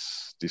with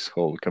this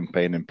whole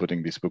campaign and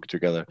putting this book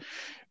together,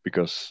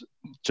 because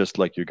just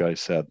like you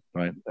guys said,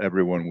 right,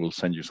 everyone will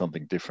send you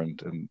something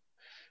different, and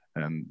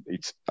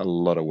it's a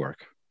lot of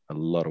work.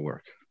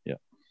 Yeah.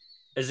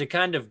 Is it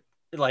kind of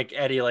like,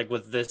 Eddie, like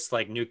with this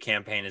like new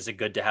campaign, is it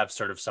good to have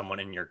sort of someone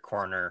in your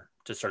corner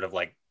to sort of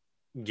like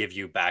give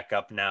you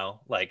backup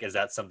now? Like, is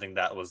that something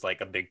that was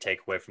like a big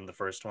takeaway from the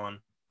first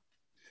one?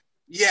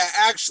 Yeah,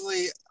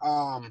 actually,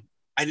 I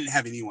didn't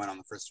have anyone on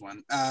the first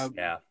one.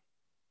 Yeah.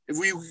 If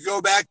we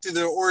go back to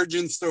the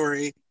origin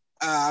story,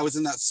 I was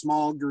in that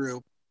small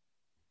group,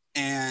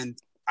 and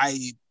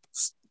I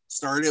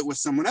started it with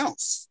someone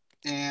else,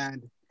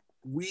 and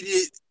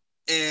we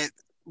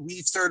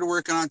started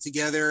working on it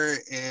together,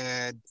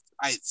 and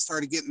I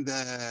started getting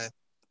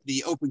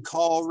the open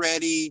call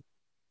ready,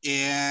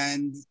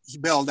 and he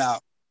bailed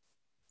out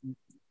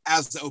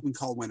as the open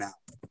call went out.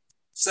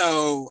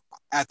 So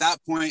at that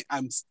point,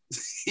 I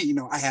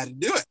had to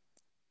do it.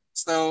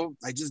 So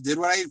I just did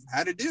what I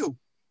had to do.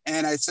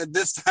 And I said,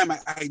 this time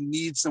I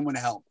need someone to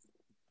help.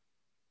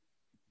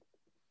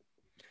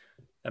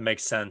 That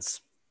makes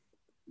sense.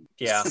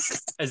 Yeah.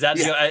 Is that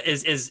Yeah.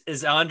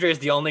 Is Andres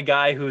the only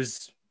guy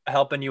who's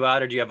helping you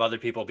out, or do you have other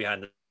people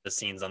behind the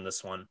scenes on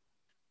this one?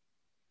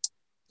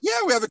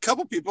 Yeah, we have a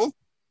couple people.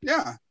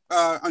 Yeah.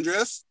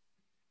 Andres?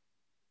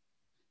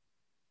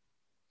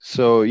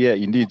 So yeah,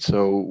 indeed.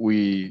 So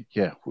we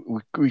I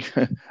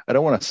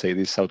don't want to say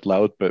this out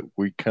loud, but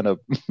we kind of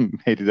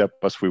made it up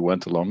as we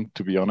went along,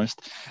 to be honest.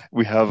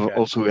 We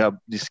have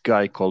this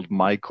guy called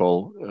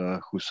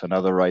Michael, who's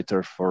another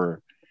writer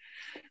for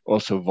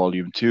also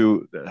volume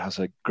 2 that has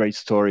a great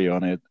story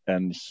on it,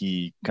 and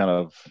he kind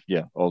of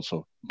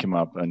also came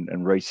up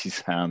and raised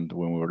his hand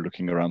when we were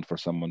looking around for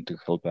someone to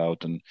help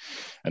out,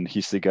 and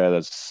he's the guy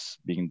that's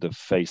being the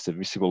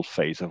visible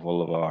face of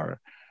all of our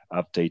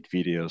update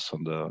videos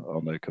on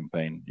the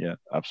campaign. Yeah,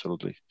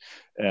 absolutely.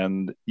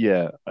 And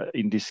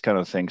in these kind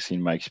of things,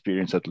 in my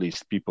experience at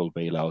least, people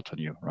bail out on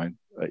you, right?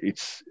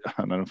 It's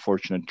an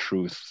unfortunate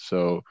truth.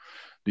 So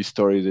this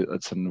story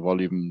that's in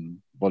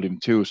volume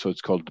 2, so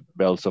it's called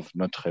Bells of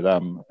Notre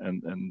Dame,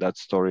 and that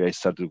story I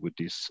started with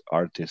this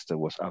artist that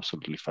was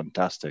absolutely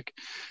fantastic,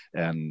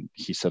 and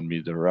he sent me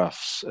the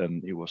roughs,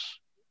 and it was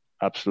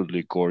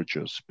absolutely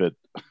gorgeous. But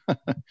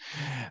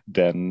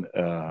then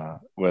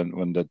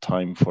when the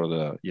time for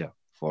the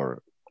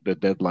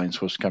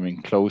deadlines was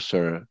coming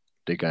closer,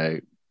 the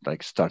guy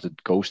like started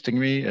ghosting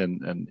me,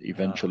 and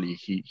eventually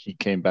he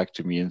came back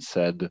to me and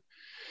said,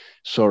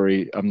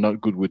 sorry, I'm not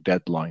good with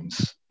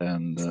deadlines.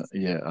 And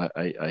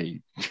I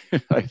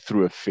I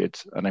threw a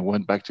fit, and I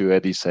went back to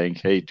Eddie saying,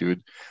 hey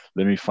dude,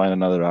 let me find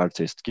another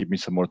artist, give me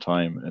some more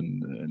time.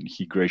 And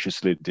he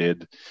graciously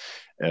did.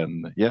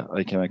 And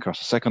I came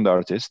across a second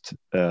artist,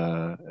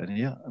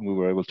 and we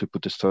were able to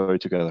put the story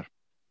together.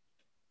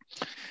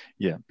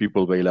 Yeah,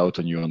 people bail out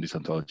on you on these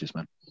anthologies,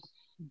 man.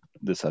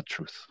 The sad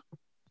truth.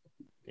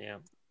 Yeah.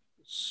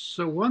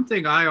 So one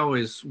thing I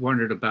always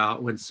wondered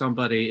about when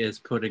somebody is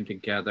putting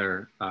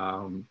together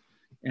an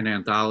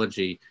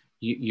anthology,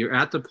 you're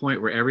at the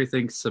point where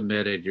everything's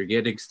submitted, you're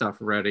getting stuff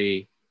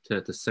ready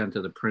to send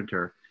to the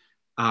printer.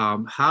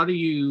 How do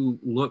you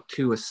look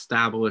to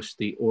establish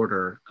the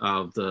order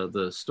of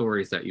the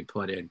stories that you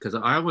put in? Because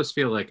I almost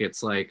feel like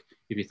it's like,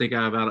 if you think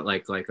about it,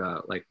 like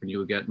when you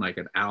would get like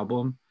an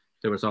album,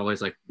 there was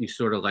always like, you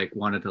sort of like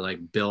wanted to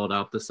like build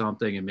up to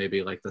something, and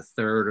maybe like the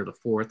third or the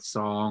fourth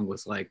song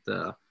was like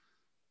the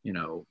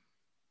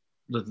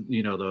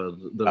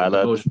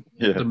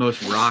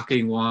most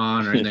rocking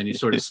one, and then you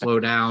sort of slow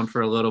down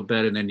for a little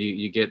bit, and then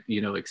you get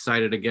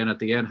excited again at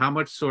the end. How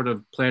much sort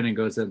of planning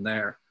goes in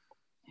there?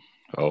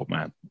 Oh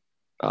man,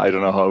 I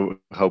don't know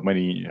how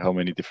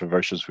many different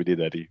versions we did,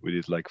 Eddie. We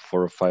did like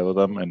 4 or 5 of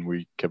them, and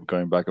we kept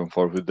going back and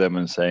forth with them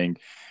and saying,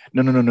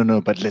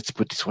 no, but let's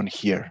put this one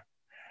here.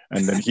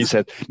 And then he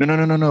said,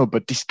 no,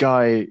 but this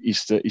guy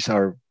is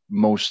our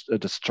most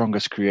the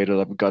strongest creator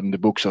that we got in the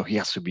book, so he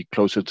has to be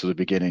closer to the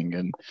beginning.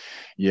 And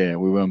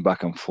we went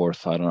back and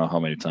forth, I don't know how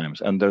many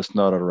times, and there's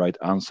not a right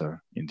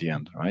answer in the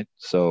end, right?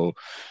 So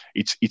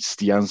it's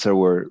the answer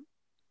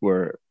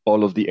where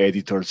all of the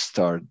editors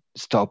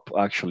stop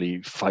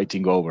actually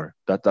fighting over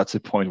that's the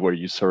point where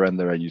you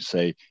surrender and you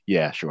say,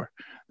 yeah, sure,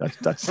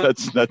 that's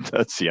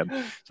the end.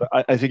 So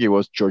I think it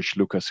was George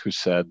Lucas who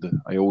said,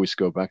 I always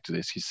go back to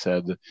this, he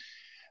said,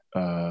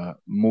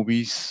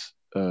 movies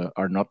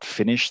are not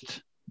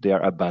finished, they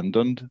are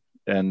abandoned,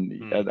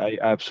 and I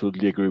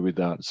absolutely agree with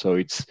that. So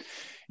it's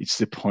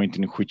the point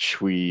in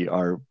which we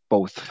are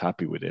both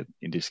happy with it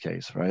in this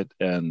case, right?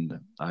 And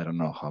I don't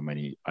know how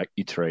many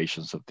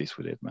iterations of this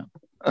we did, man.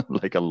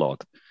 Like a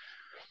lot.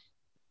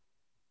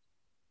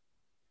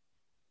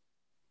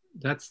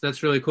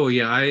 That's really cool.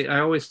 Yeah, I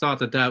always thought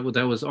that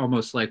was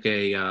almost like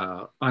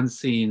a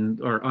unseen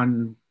or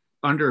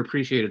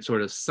underappreciated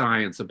sort of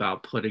science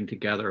about putting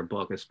together a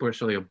book,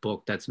 especially a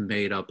book that's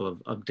made up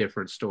of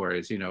different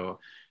stories. You know,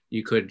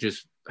 you could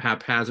just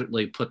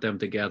haphazardly put them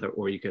together,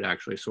 or you could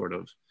actually sort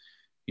of,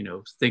 you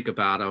know, think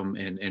about them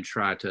and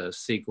try to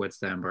sequence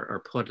them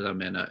or put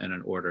them in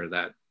an order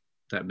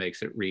that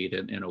makes it read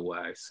in a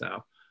way.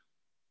 So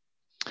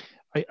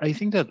I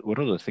think that one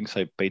of the things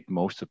I paid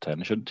most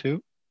attention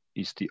to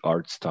is the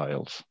art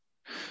styles,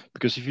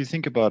 because if you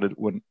think about it,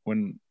 when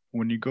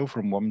you go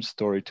from one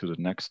story to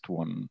the next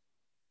one,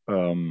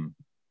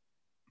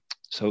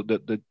 so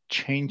the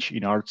change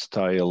in art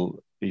style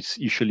is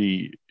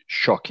usually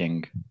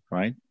shocking,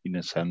 right? In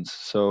a sense.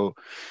 So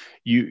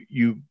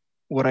you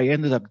what I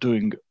ended up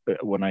doing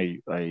when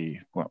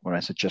I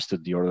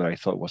suggested the order I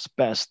thought was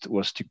best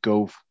was to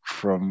go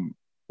from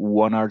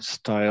one art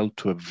style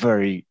to a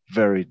very,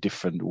 very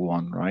different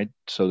one, right?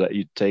 So that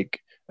you take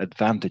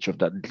advantage of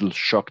that little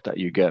shock that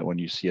you get when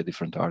you see a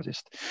different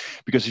artist.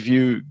 Because if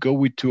you go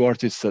with two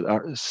artists that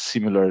are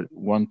similar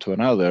one to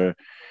another,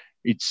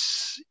 it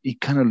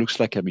kind of looks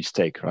like a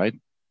mistake, right?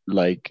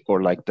 Like,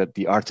 or like that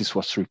the artist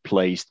was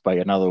replaced by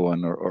another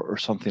one, or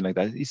something like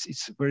that.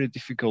 It's very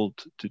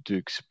difficult to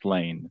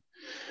explain.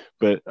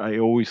 But I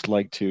always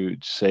like to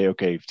say,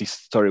 okay, if this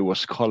story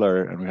was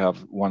color and we have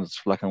one that's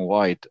black and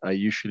white, I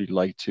usually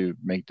like to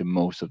make the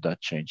most of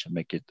that change and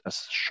make it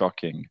as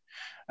shocking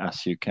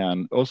as you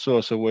can. Also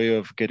as a way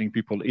of getting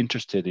people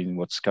interested in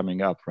what's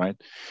coming up, right?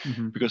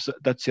 mm-hmm. Because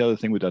that's the other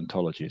thing with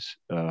anthologies.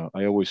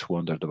 I always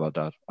wondered about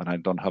that, and I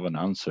don't have an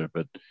answer,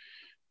 but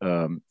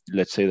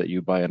let's say that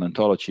you buy an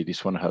anthology.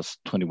 This one has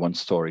 21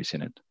 stories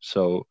in it.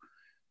 So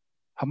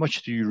how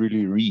much do you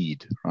really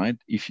read, right?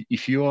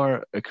 If you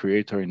are a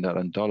creator in that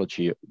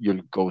anthology,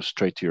 you'll go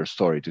straight to your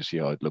story to see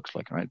how it looks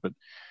like, right? But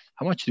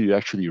how much do you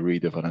actually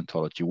read of an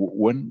anthology?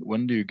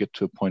 When do you get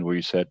to a point where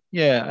you said,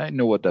 yeah, I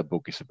know what that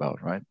book is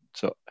about, right?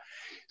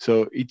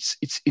 So it's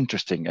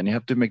interesting, and you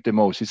have to make the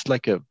most. It's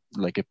like a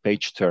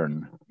page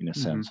turn in a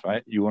sense,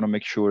 right? You want to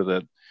make sure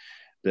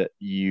that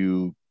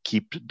you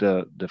keep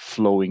the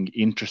flowing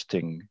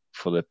interesting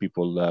for the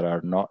people that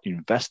are not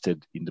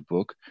invested in the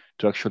book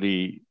to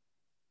actually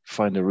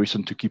find a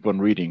reason to keep on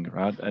reading,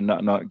 right? And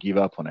not give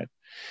up on it.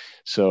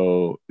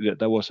 So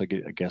that was, I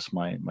guess,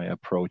 my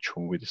approach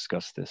when we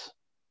discussed this.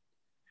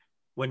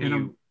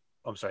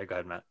 I'm sorry, go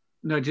ahead, Matt.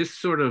 No,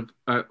 just sort of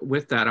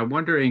with that, I'm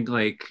wondering,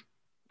 like,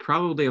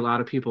 probably a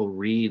lot of people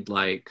read,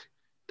 like,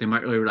 they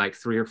might read like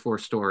 3 or 4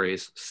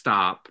 stories,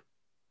 stop,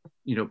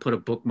 you know, put a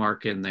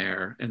bookmark in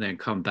there and then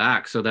come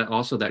back. So that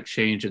also that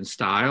change in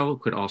style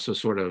could also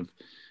sort of,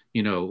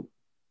 you know,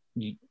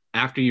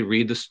 after you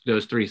read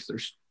those 3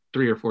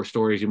 or 4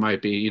 stories, you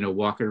might be, you know,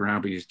 walking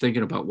around, but you're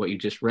thinking about what you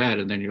just read.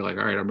 And then you're like,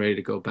 all right, I'm ready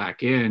to go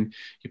back in.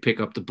 You pick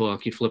up the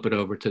book, you flip it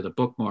over to the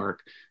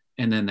bookmark.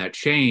 And then that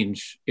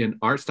change in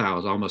art style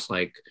is almost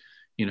like,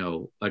 you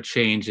know, a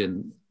change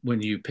in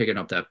when you picking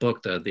up that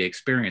book, the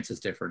experience is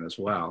different as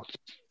well.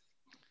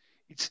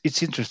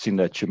 It's interesting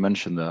that you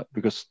mentioned that,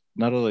 because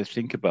now that I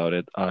think about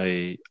it,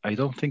 I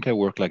don't think I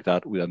work like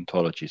that with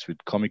anthologies,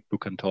 with comic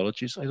book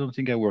anthologies. I don't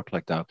think I work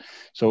like that.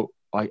 So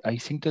I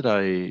think that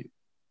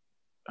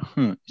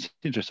it's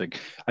interesting.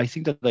 I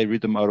think that I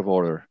read them out of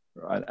order,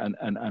 right?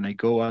 And I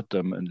go at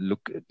them and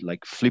look at,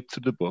 like, flip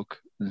through the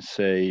book and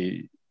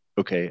say,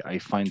 okay, I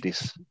find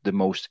this the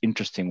most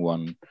interesting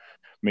one.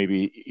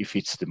 Maybe if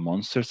it's the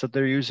monsters that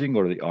they're using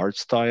or the art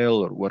style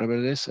or whatever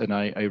it is, and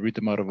I read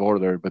them out of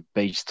order, but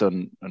based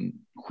on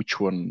which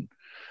one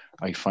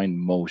I find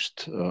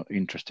most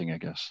interesting, I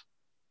guess.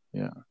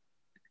 Yeah.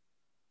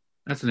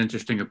 That's an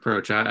interesting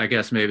approach. I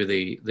guess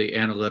maybe the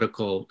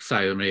analytical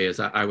side of me is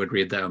I would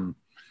read them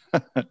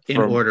in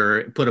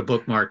order, put a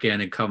bookmark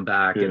in and come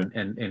back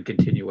and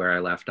continue where I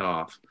left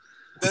off.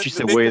 Which is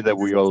the way that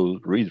we all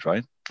read,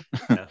 right?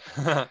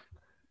 Yeah.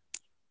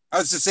 I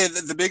was to say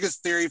that the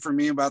biggest theory for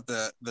me about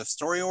the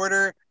story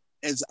order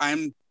is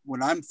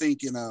what I'm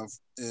thinking of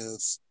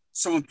is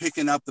someone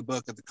picking up the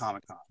book at the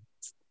Comic-Con.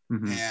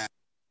 Mm-hmm. And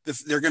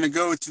they're going to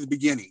go to the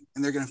beginning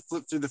and they're going to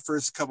flip through the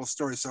first couple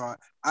stories. So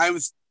I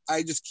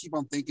just keep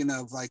on thinking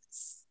of, like,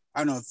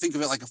 I don't know, think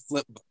of it like a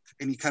flip book.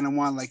 And you kind of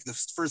want, like, the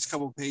first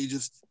couple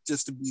pages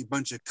just to be a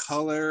bunch of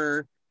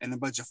color and a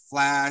bunch of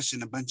flash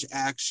and a bunch of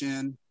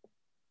action.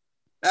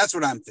 That's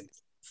what I'm thinking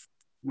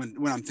when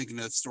I'm thinking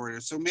of the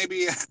story. So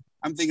maybe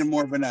I'm thinking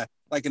more of an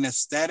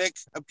aesthetic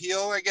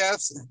appeal, I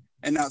guess,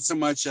 and not so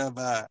much of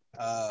a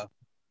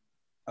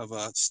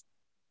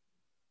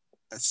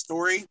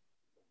story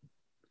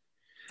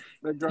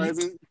that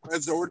driving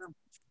as the order.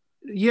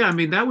 Yeah, I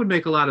mean that would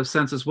make a lot of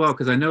sense as well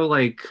because I know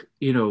like,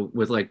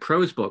 with like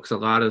prose books, a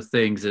lot of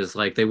things is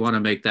like they want to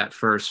make that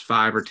first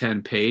 5 or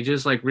 10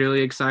 pages like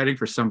really exciting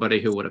for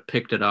somebody who would have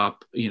picked it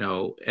up,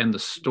 in the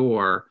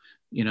store,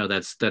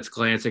 that's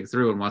glancing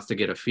through and wants to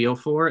get a feel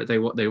for it. They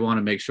want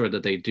to make sure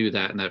that they do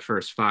that in that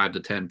first 5 to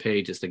 10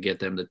 pages to get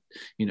them to,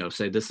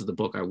 say this is the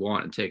book I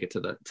want and take it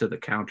to the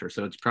counter.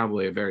 So it's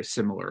probably a very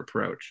similar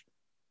approach.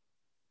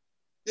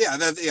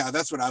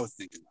 That's what I was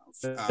thinking of.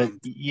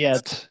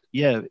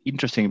 Yeah,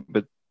 interesting,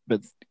 but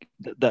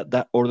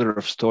that order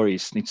of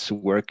stories needs to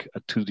work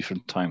at two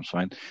different times,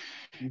 right?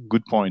 Mm-hmm.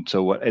 Good point.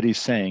 So what Eddie's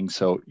saying,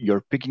 so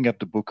you're picking up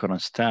the book on a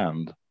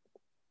stand,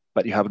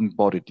 but you haven't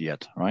bought it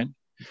yet, right?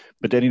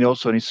 But then it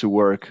also needs to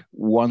work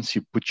once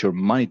you put your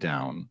money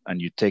down and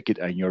you take it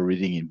and you're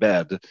reading in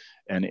bed,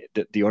 and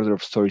the order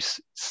of stories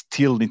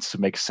still needs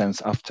to make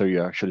sense after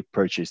you actually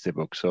purchase the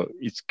book. So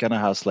it's kind of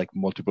has like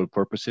multiple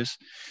purposes,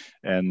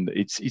 and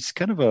it's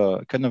kind of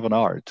an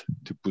art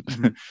to put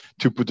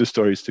to put the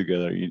stories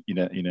together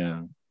in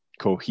a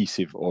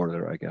cohesive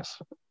order, I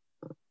guess.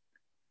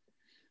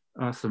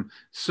 Awesome.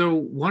 So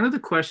one of the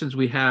questions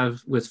we have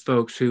with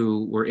folks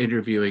who we're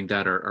interviewing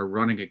that are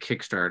running a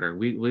Kickstarter,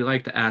 we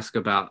like to ask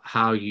about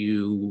how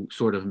you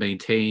sort of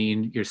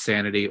maintain your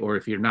sanity, or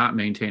if you're not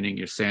maintaining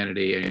your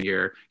sanity and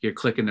you're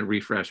clicking the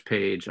refresh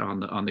page on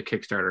the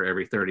Kickstarter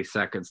every 30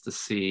 seconds to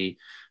see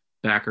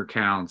backer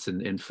counts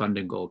and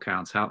funding goal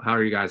counts. How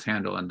are you guys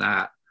handling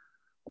that?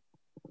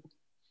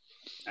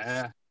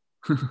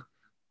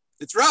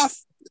 It's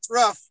rough. It's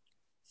rough.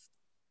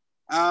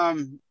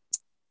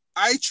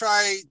 I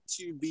try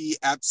to be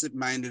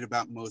absent-minded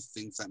about most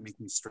things that make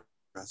me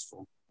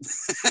stressful.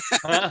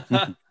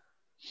 Sometimes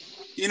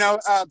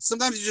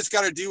you just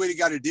got to do what you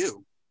got to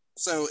do.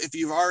 So if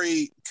you've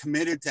already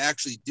committed to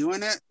actually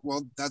doing it,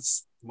 well,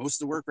 that's most of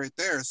the work right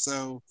there.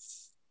 So,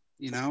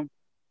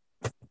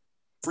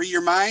 free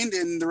your mind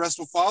and the rest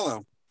will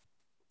follow.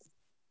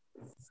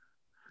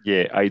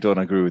 Yeah, I don't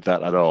agree with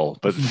that at all,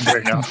 but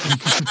fair enough.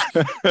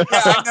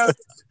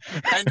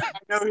 I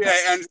know. Yeah,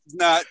 Andrew's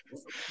not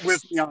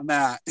with me on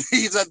that.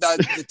 He's at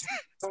the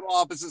total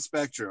opposite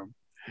spectrum.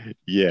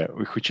 Yeah,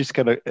 which is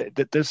kind of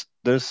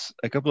there's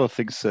a couple of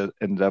things that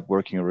ended up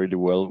working really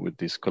well with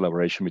this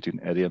collaboration between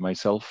Eddie and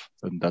myself,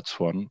 and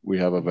that's one. We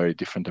have a very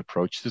different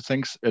approach to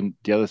things, and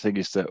the other thing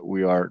is that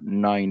we are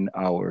 9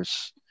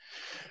 hours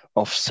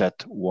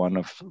offset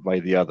by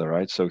the other,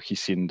 right? So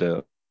he's in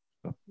the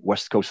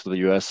west coast of the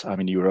US,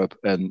 I'm in Europe,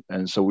 and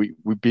so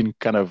we've been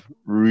kind of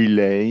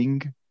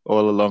relaying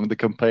all along the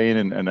campaign,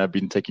 and I've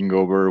been taking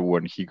over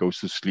when he goes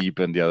to sleep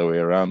and the other way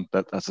around.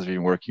 That has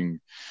been working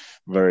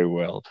very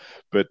well.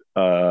 But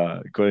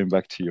going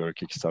back to your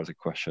Kickstarter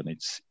question,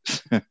 it's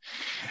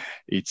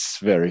it's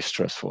very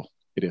stressful.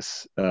 It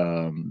is.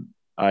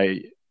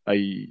 I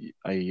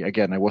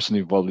again, I wasn't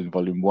involved in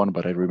volume 1,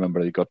 but I remember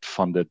it got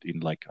funded in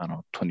like, I don't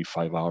know,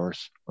 25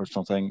 hours or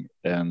something,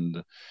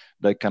 and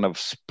that kind of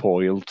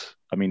spoiled.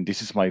 I mean,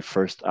 this is my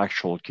first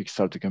actual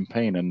Kickstarter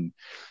campaign, and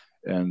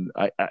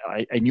I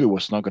knew it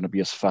was not going to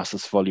be as fast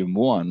as volume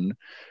 1,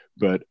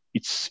 but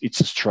it's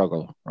a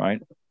struggle,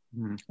 right?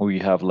 Mm-hmm. We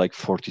have like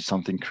 40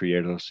 something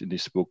creators in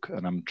this book,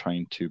 and I'm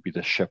trying to be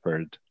the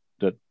shepherd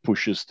that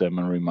pushes them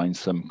and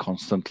reminds them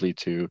constantly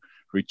to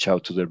reach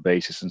out to their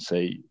bases and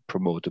say,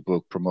 promote the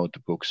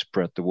book,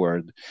 spread the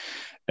word.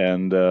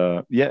 And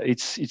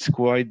it's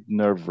quite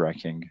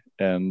nerve-wracking.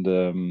 And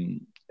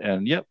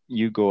yeah,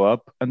 you go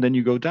up and then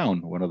you go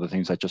down. One of the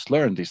things I just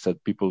learned is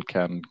that people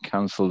can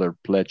cancel their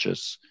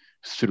pledges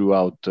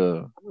throughout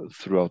the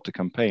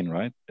campaign,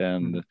 right?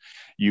 And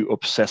you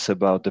obsess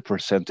about the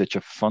percentage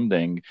of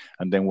funding,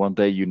 and then one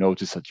day you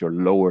notice that you're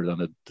lower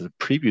than the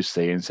previous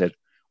day and said,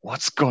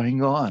 what's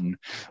going on?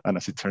 And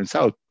as it turns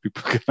out,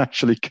 people can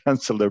actually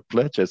cancel their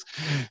pledges.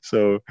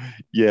 So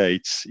yeah,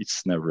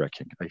 it's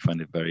nerve-wracking. I find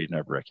it very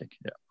nerve-wracking.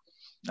 Yeah,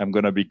 I'm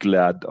gonna be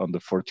glad on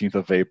the 14th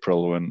of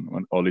April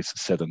when all is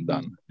said and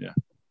done. Yeah.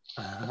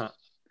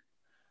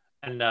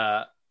 And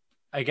I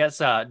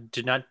guess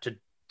not to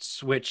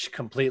switch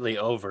completely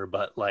over,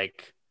 but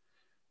like,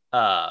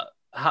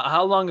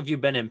 how long have you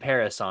been in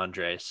Paris,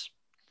 Andres?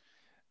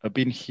 I've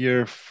been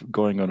here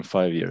going on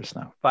 5 years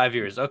now. 5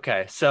 years.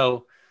 Okay.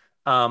 So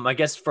I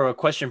guess for a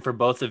question for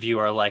both of you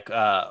are like,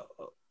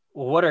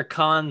 what are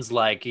cons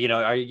like?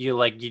 Are you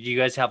like, do you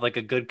guys have like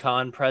a good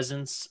con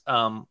presence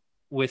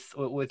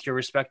with your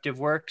respective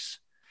works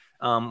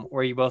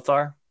where you both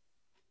are?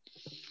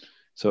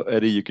 So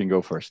Eddie, you can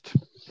go first.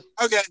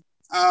 Okay.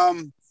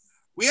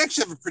 We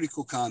actually have a pretty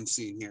cool con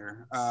scene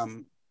here.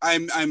 I'm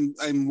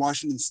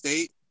Washington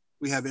State.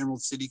 We have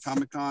Emerald City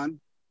Comic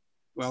Con.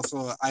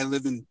 I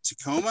live in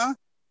Tacoma,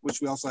 which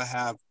we also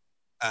have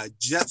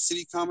Jet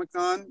City Comic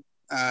Con.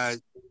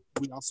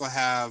 We also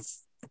have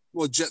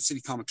Jet City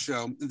Comic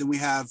Show, and then we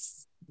have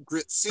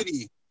Grit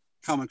City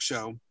Comic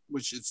Show,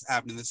 which is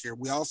happening this year.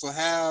 We also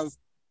have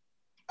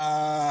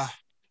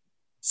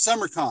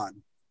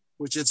SummerCon,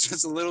 which is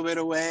just a little bit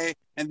away,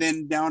 and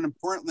then down in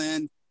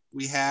Portland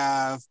we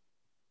have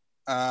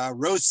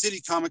Rose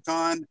City Comic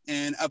Con,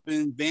 and up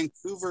in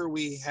Vancouver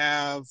we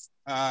have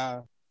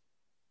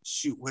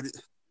shoot,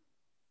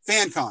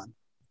 FanCon.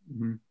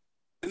 Mm-hmm.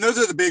 And those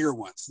are the bigger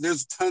ones.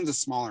 There's tons of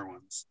smaller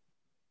ones.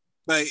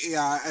 But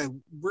yeah,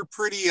 we're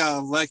pretty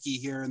lucky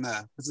here in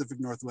the Pacific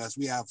Northwest.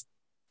 We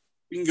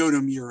can go to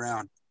them year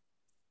round.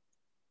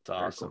 It's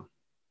awesome.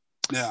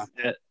 Yeah.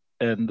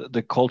 And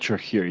the culture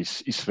here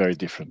is very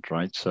different,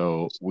 right?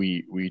 So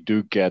we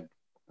do get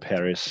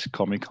Paris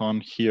Comic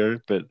Con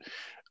here, but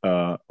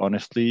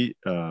honestly,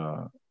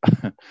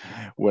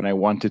 when I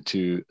wanted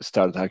to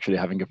start actually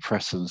having a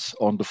presence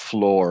on the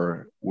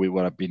floor with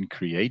what I've been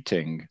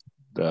creating,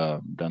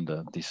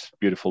 this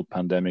beautiful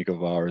pandemic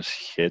of ours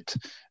hit,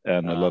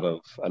 and a lot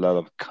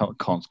of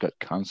cons got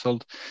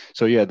cancelled.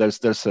 So yeah,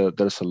 there's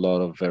a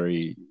lot of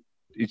the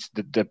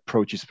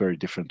approach is very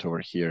different over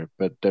here,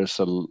 but there's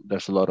a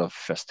lot of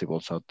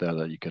festivals out there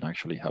that you can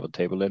actually have a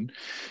table in.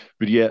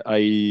 But yeah,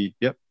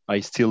 I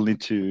still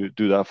need to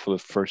do that for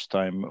the first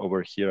time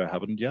over here. I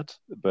haven't yet,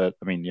 but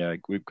I mean, yeah,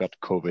 we've got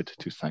COVID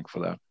to thank for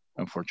that,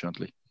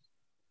 unfortunately.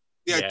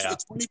 Yeah.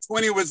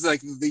 2020 was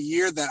like the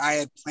year that I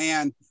had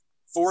planned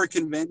 4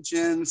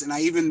 conventions, and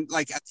I even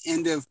like at the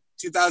end of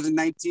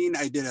 2019,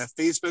 I did a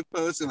Facebook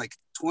post and like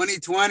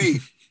 2020,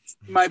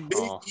 my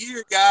big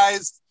year,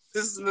 guys.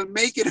 This is the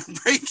make it or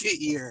break it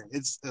year.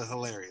 It's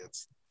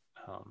hilarious.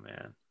 Oh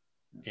man,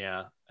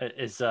 yeah.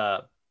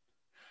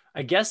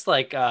 I guess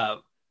like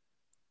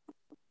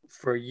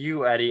for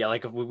you, Eddie,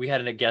 like we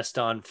had a guest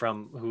on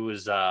who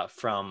was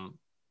from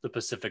the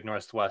Pacific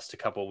Northwest a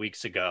couple of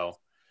weeks ago,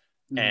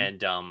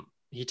 and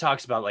he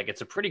talks about like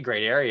it's a pretty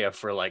great area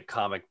for like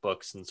comic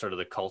books and sort of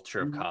the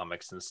culture of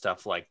comics and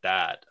stuff like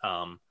that.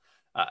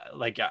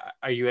 Like,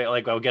 are you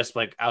like, I guess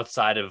like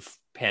outside of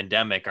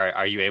pandemic,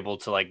 are you able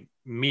to like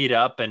meet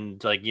up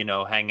and like, you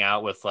know, hang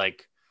out with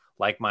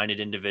like-minded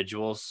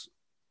individuals?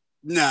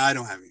 No, I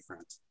don't have any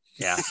friends.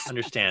 Yeah,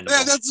 understandable.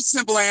 Yeah, that's a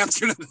simple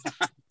answer to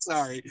that.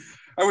 Sorry.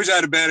 I wish I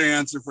had a better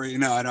answer for you.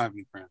 No, I don't have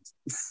any friends.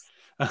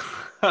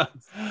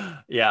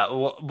 Yeah,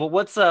 well, but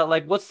what's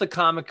the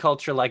comic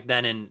culture like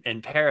then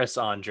in Paris,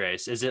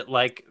 Andres? Is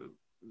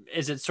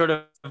it sort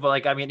of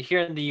like, I mean, here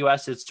in the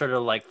US, it's sort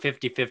of like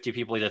 50-50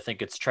 people either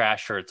think it's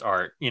trash or it's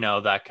art, you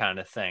know, that kind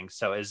of thing.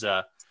 So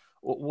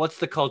what's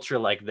the culture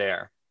like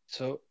there?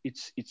 So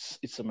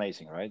it's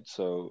amazing, right?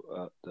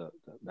 So the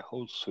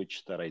whole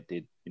switch that I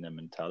did in a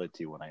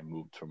mentality when I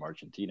moved from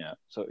Argentina.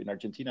 So in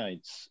Argentina,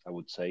 it's, I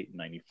would say,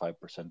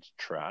 95%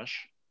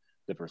 trash,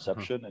 the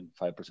perception, and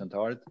 5%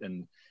 art.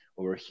 And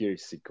over here,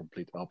 it's the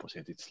complete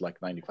opposite. It's like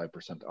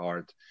 95%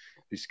 art.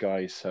 These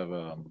guys have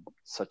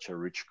such a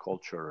rich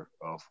culture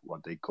of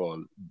what they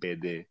call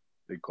BD.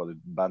 They call it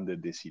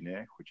bande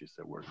dessinée, which is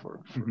the word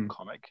for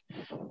comic.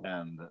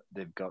 And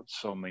they've got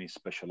so many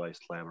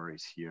specialized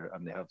libraries here,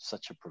 and they have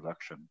such a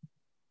production.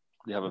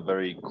 They have a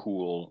very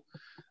cool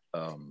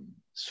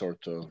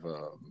sort of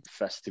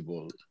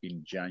festival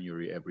in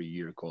January every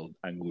year called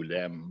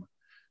Angoulême,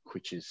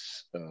 which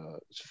is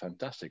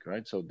fantastic,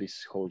 right? So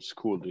this whole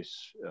school,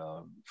 this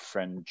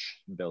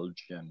French,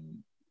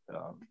 Belgian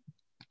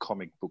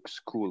comic book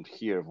school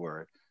here,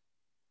 where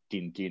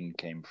Tintin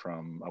came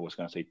from, I was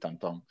going to say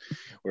Tintin,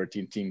 where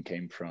Tintin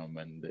came from,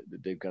 and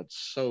they've got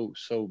so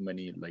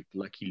many, like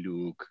Lucky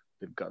Luke.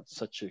 They've got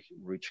such a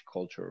rich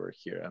culture over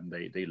here, and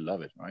they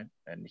love it, right?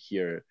 And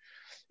here,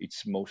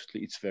 it's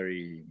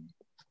very,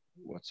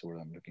 what's the word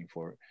I'm looking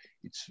for?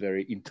 It's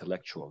very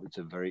intellectual. It's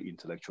a very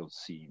intellectual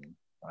scene,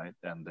 right?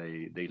 And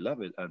they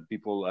love it, and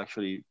people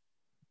actually,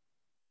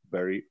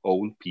 very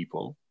old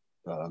people,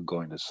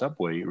 going the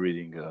subway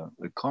reading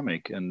a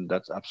comic, and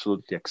that's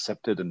absolutely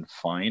accepted and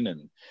fine,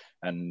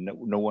 and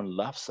no one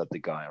laughs at the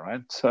guy,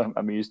 right? So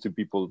I'm used to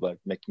people like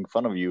making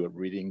fun of you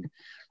reading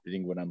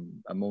when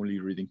I'm only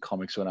reading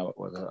comics when I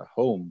was at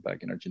home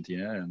back in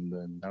Argentina,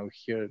 and now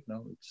here,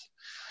 no,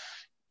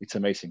 it's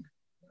amazing.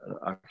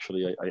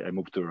 Actually, I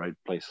moved to the right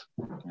place.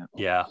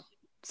 Yeah.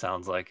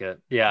 Sounds like it.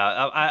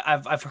 Yeah,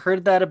 I've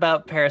heard that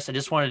about Paris. I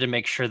just wanted to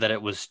make sure that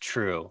it was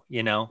true.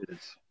 You know,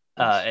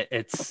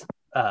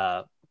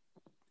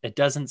 it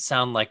doesn't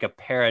sound like a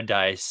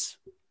paradise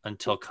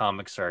until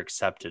comics are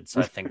accepted. So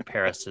I think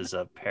Paris is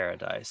a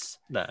paradise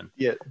then.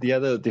 Yeah, the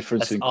other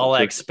difference. That's all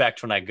I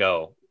expect when I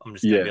go. I'm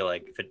just gonna be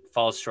like, if it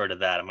falls short of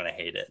that, I'm gonna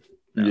hate it.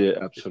 No. Yeah,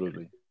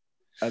 absolutely.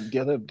 And the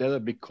other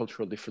big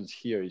cultural difference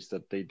here is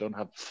that they don't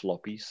have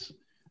floppies.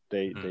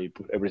 They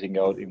put everything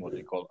out in what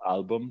they call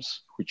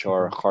albums, which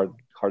are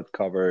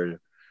hardcover,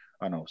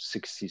 I don't know,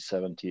 60,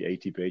 70,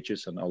 80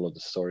 pages, and all of the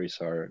stories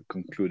are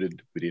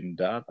concluded within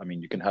that. I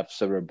mean, you can have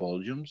several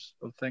volumes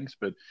of things,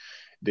 but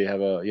they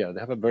have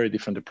a very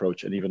different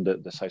approach, and even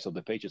the size of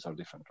the pages are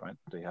different, right?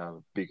 They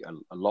have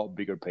a lot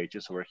bigger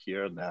pages over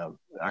here, and they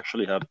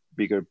actually have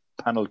bigger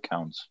panel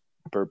counts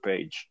per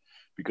page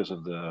because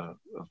of the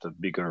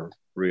bigger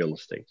real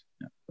estate.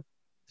 Yeah.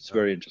 It's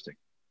very interesting.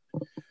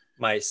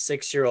 My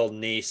 6-year-old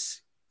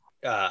niece,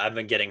 I've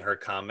been getting her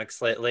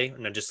comics lately,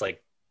 and just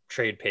like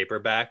trade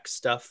paperback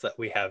stuff that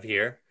we have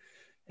here,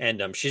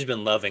 and she's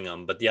been loving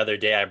them. But the other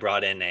day I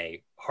brought in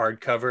a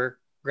hardcover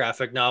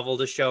graphic novel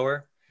to show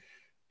her,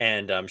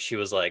 and she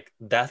was like,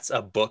 "That's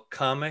a book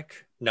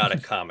comic?" not a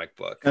comic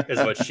book, is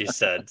what she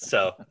said.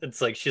 So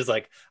it's like, she's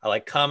like, I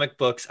like comic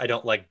books. I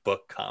don't like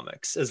book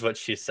comics, is what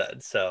she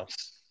said. So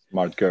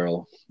Smart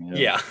girl.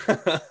 yeah.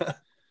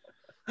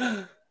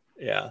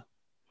 Yeah.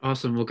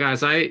 Awesome. Well,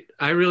 guys, I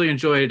really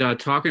enjoyed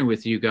talking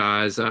with you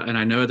guys, and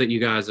I know that you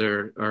guys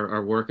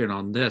are working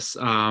on this.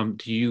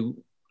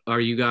 Are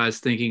you guys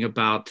thinking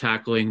about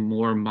tackling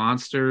more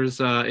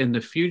monsters in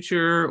the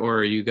future, or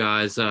are you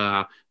guys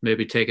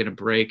maybe taking a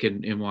break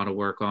and want to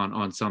work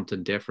on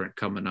something different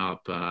coming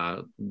up?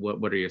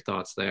 What are your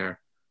thoughts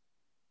there?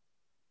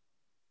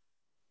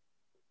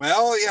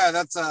 Well, yeah,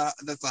 that's a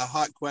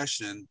hot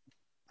question.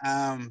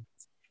 I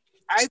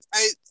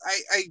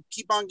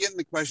keep on getting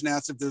the question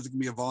asked if there's going to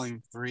be a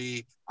volume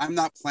 3. I'm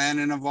not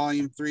planning a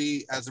volume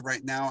 3 as of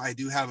right now. I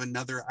do have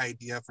another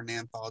idea for an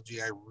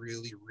anthology I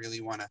really,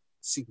 really want to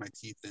sink my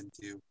teeth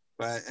into.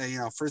 But,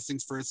 first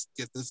things first,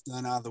 get this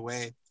done out of the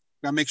way.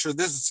 Got to make sure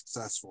this is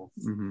successful.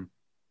 Mm-hmm.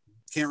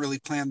 Can't really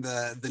plan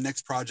the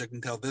next project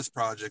until this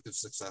project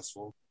is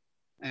successful.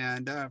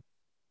 And,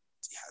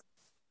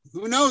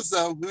 who knows,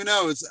 though? Who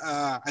knows?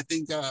 I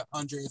think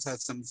Andreas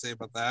has something to say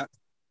about that.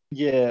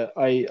 Yeah,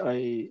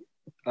 I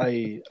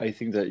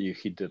think that you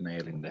hit the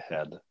nail in the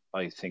head.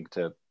 I think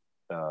that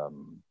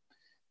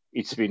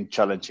it's been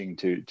challenging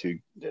to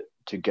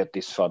get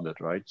this funded,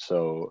 right?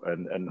 So,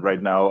 and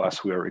right now,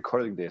 as we are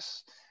recording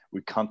this,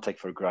 we can't take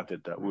for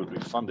granted that we'll be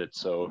funded.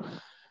 So,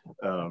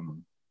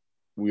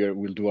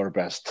 we'll do our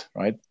best,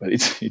 right? But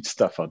it's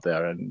tough out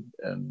there, and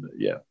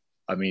yeah,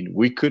 I mean,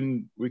 we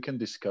can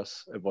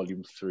discuss a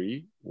volume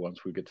 3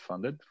 once we get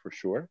funded for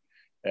sure.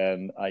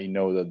 And I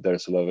know that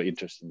there's a lot of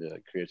interest in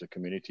the creator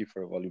community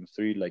for volume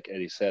 3. Like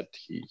Eddie said,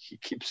 he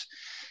keeps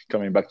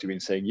coming back to me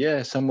and saying,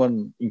 yeah,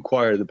 someone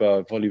inquired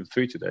about volume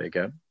 3 today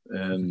again.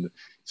 And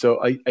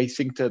so I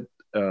think that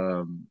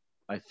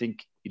I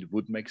think it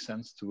would make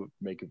sense to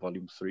make a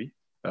volume 3.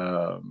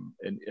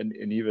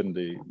 And even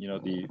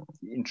the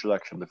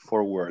introduction, the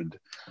foreword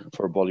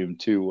for volume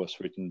 2 was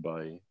written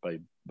by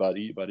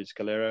Buddy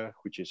Scalera,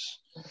 which is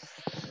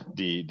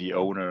the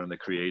owner and the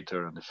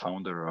creator and the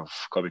founder of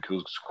Comic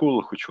Book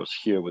School, which was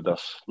here with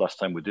us last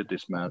time we did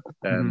this, Matt.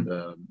 And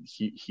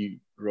he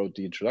wrote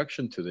the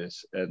introduction to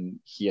this, and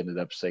he ended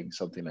up saying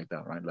something like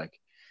that, right? Like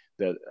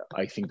that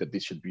I think that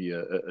this should be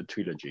a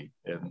trilogy,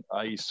 and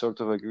I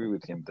sort of agree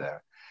with him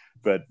there.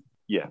 But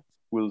yeah,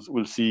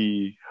 we'll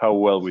see how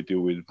well we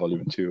do with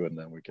volume 2, and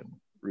then we can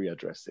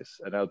readdress this.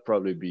 And I'll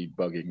probably be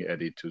bugging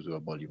Eddie to do a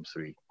volume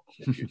 3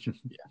 in the future.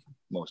 Yeah,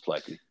 most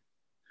likely.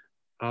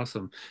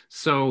 Awesome.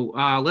 So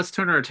let's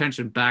turn our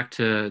attention back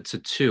to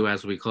 2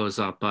 as we close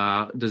up.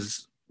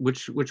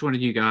 Which one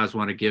of you guys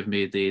want to give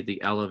me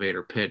the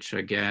elevator pitch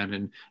again,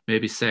 and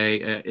maybe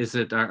say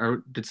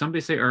did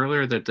somebody say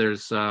earlier that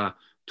there's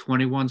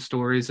 21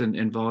 stories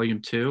in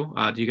volume 2?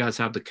 Do you guys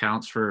have the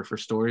counts for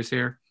stories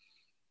here?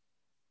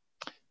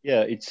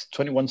 Yeah, it's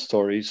 21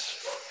 stories,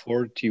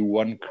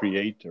 41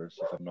 creators,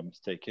 if I'm not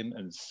mistaken,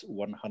 and it's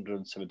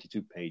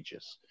 172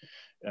 pages.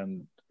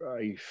 And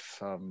if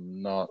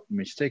I'm not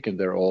mistaken,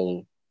 they're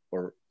all,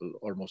 or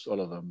almost all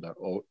of them, they're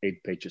all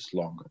 8 pages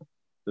long.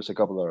 There's a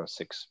couple that are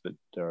 6, but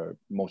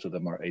most of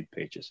them are 8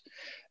 pages.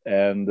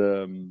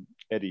 And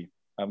Eddie,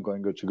 I'm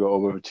going to go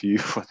over to you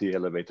for the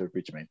elevator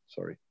pitch, mate.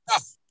 Sorry.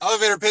 Oh,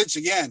 elevator pitch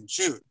again.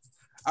 Shoot.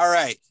 All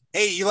right.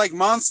 Hey, you like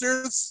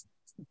monsters?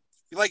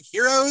 You like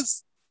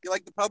heroes? You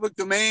like the public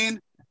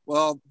domain?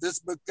 Well, this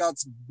book got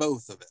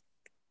both of it.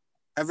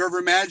 Have you ever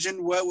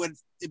imagined what would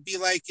it be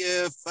like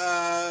if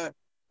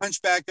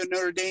Hunchback of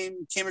Notre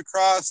Dame came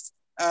across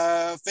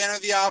Phantom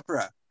of the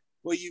Opera?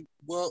 Well, you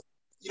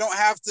don't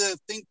have to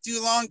think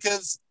too long,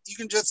 because you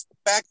can just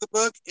back the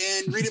book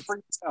and read it for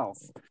yourself.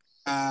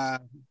 There's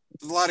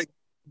a lot of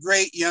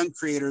great young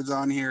creators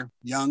on here.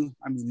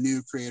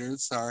 New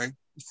creators, sorry.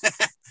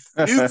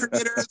 New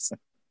creators.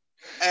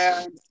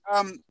 And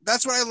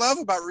that's what I love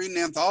about reading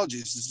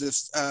anthologies, is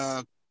just,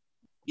 say,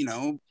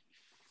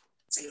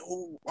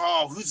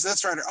 oh, who's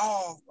this writer?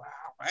 Oh, wow.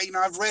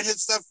 I've read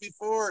his stuff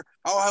before.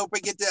 Oh, I hope I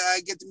get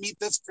to meet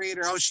this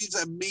creator. Oh, she's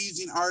an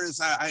amazing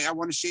artist. I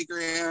want to shake her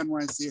hand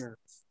when I see her.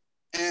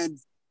 And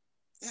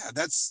yeah,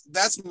 that's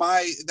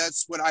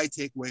what I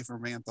take away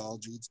from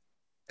anthologies.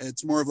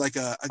 It's more of like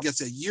a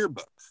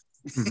yearbook.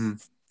 Mm-hmm.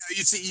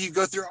 You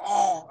go through,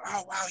 oh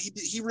wow,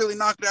 he really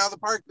knocked it out of the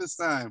park this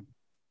time.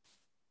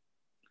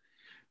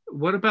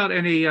 What about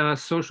any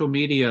social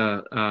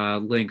media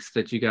links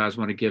that you guys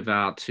want to give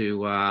out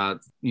to,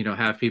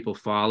 have people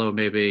follow,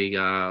 maybe,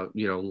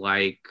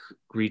 like,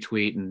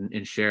 retweet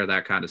and share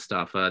that kind of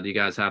stuff? Do you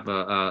guys have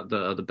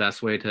the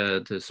best way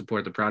to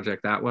support the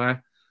project that way?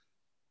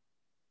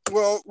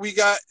 Well,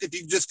 if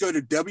you just go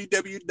to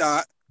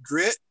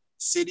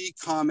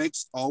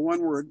www.gritcitycomics, all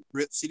one word,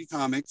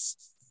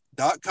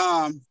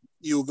 gritcitycomics.com,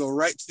 you'll go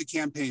right to the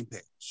campaign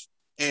page.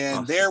 And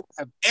awesome. There we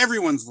have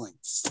everyone's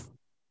links.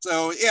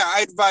 So yeah,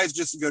 I advise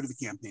just to go to the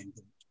campaign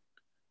page.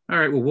 All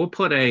right. Well, we'll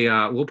put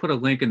a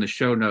link in the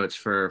show notes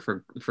for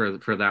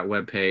that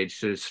webpage,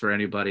 just for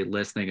anybody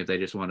listening, if they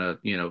just want to,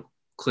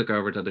 click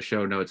over to the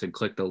show notes and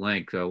click the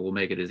link. We'll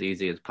make it as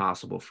easy as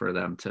possible for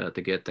them to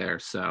get there.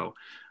 So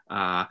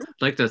I'd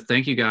like to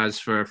thank you guys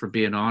for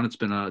being on. It's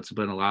been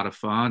a lot of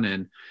fun.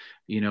 And,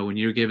 when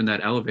you're giving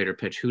that elevator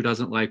pitch, who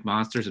doesn't like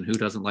monsters and who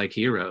doesn't like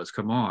heroes?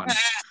 Come on.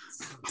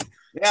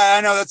 Yeah,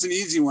 I know that's an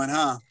easy one,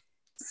 huh?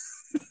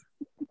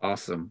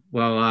 Awesome.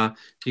 Well,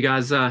 do you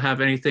guys have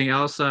anything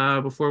else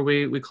before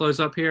we close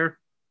up here?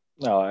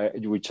 No,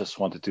 we just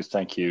wanted to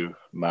thank you,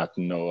 Matt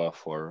and Noah,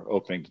 for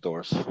opening the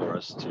doors for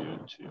us to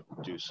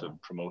do some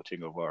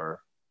promoting of our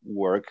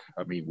work.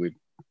 I mean,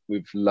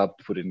 we've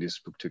loved putting this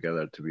book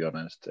together, to be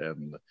honest,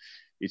 and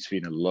it's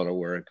been a lot of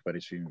work, but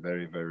it's been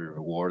very, very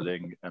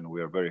rewarding, and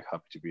we are very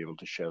happy to be able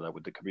to share that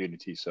with the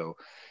community. So,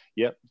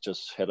 yeah,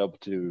 just head up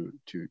to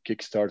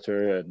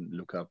Kickstarter and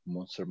look up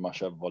Monster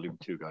Mashup Volume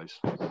 2, guys.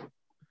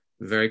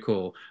 Very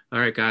cool. All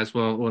right, guys.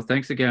 Well,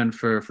 thanks again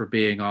for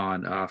being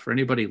on. For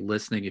anybody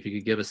listening, if you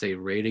could give us a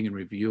rating and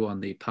review on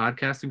the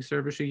podcasting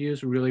service you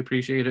use, we really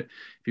appreciate it.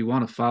 If you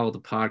want to follow the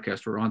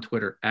podcast, we're on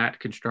Twitter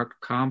at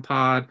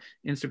ConstructCompod,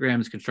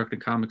 Instagram is Constructing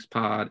Comics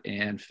Pod,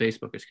 and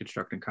Facebook is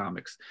Constructing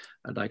Comics.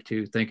 I'd like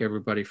to thank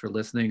everybody for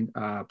listening.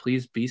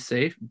 Please be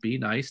safe, be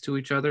nice to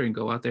each other, and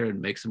go out there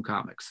and make some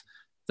comics.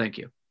 Thank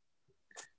you.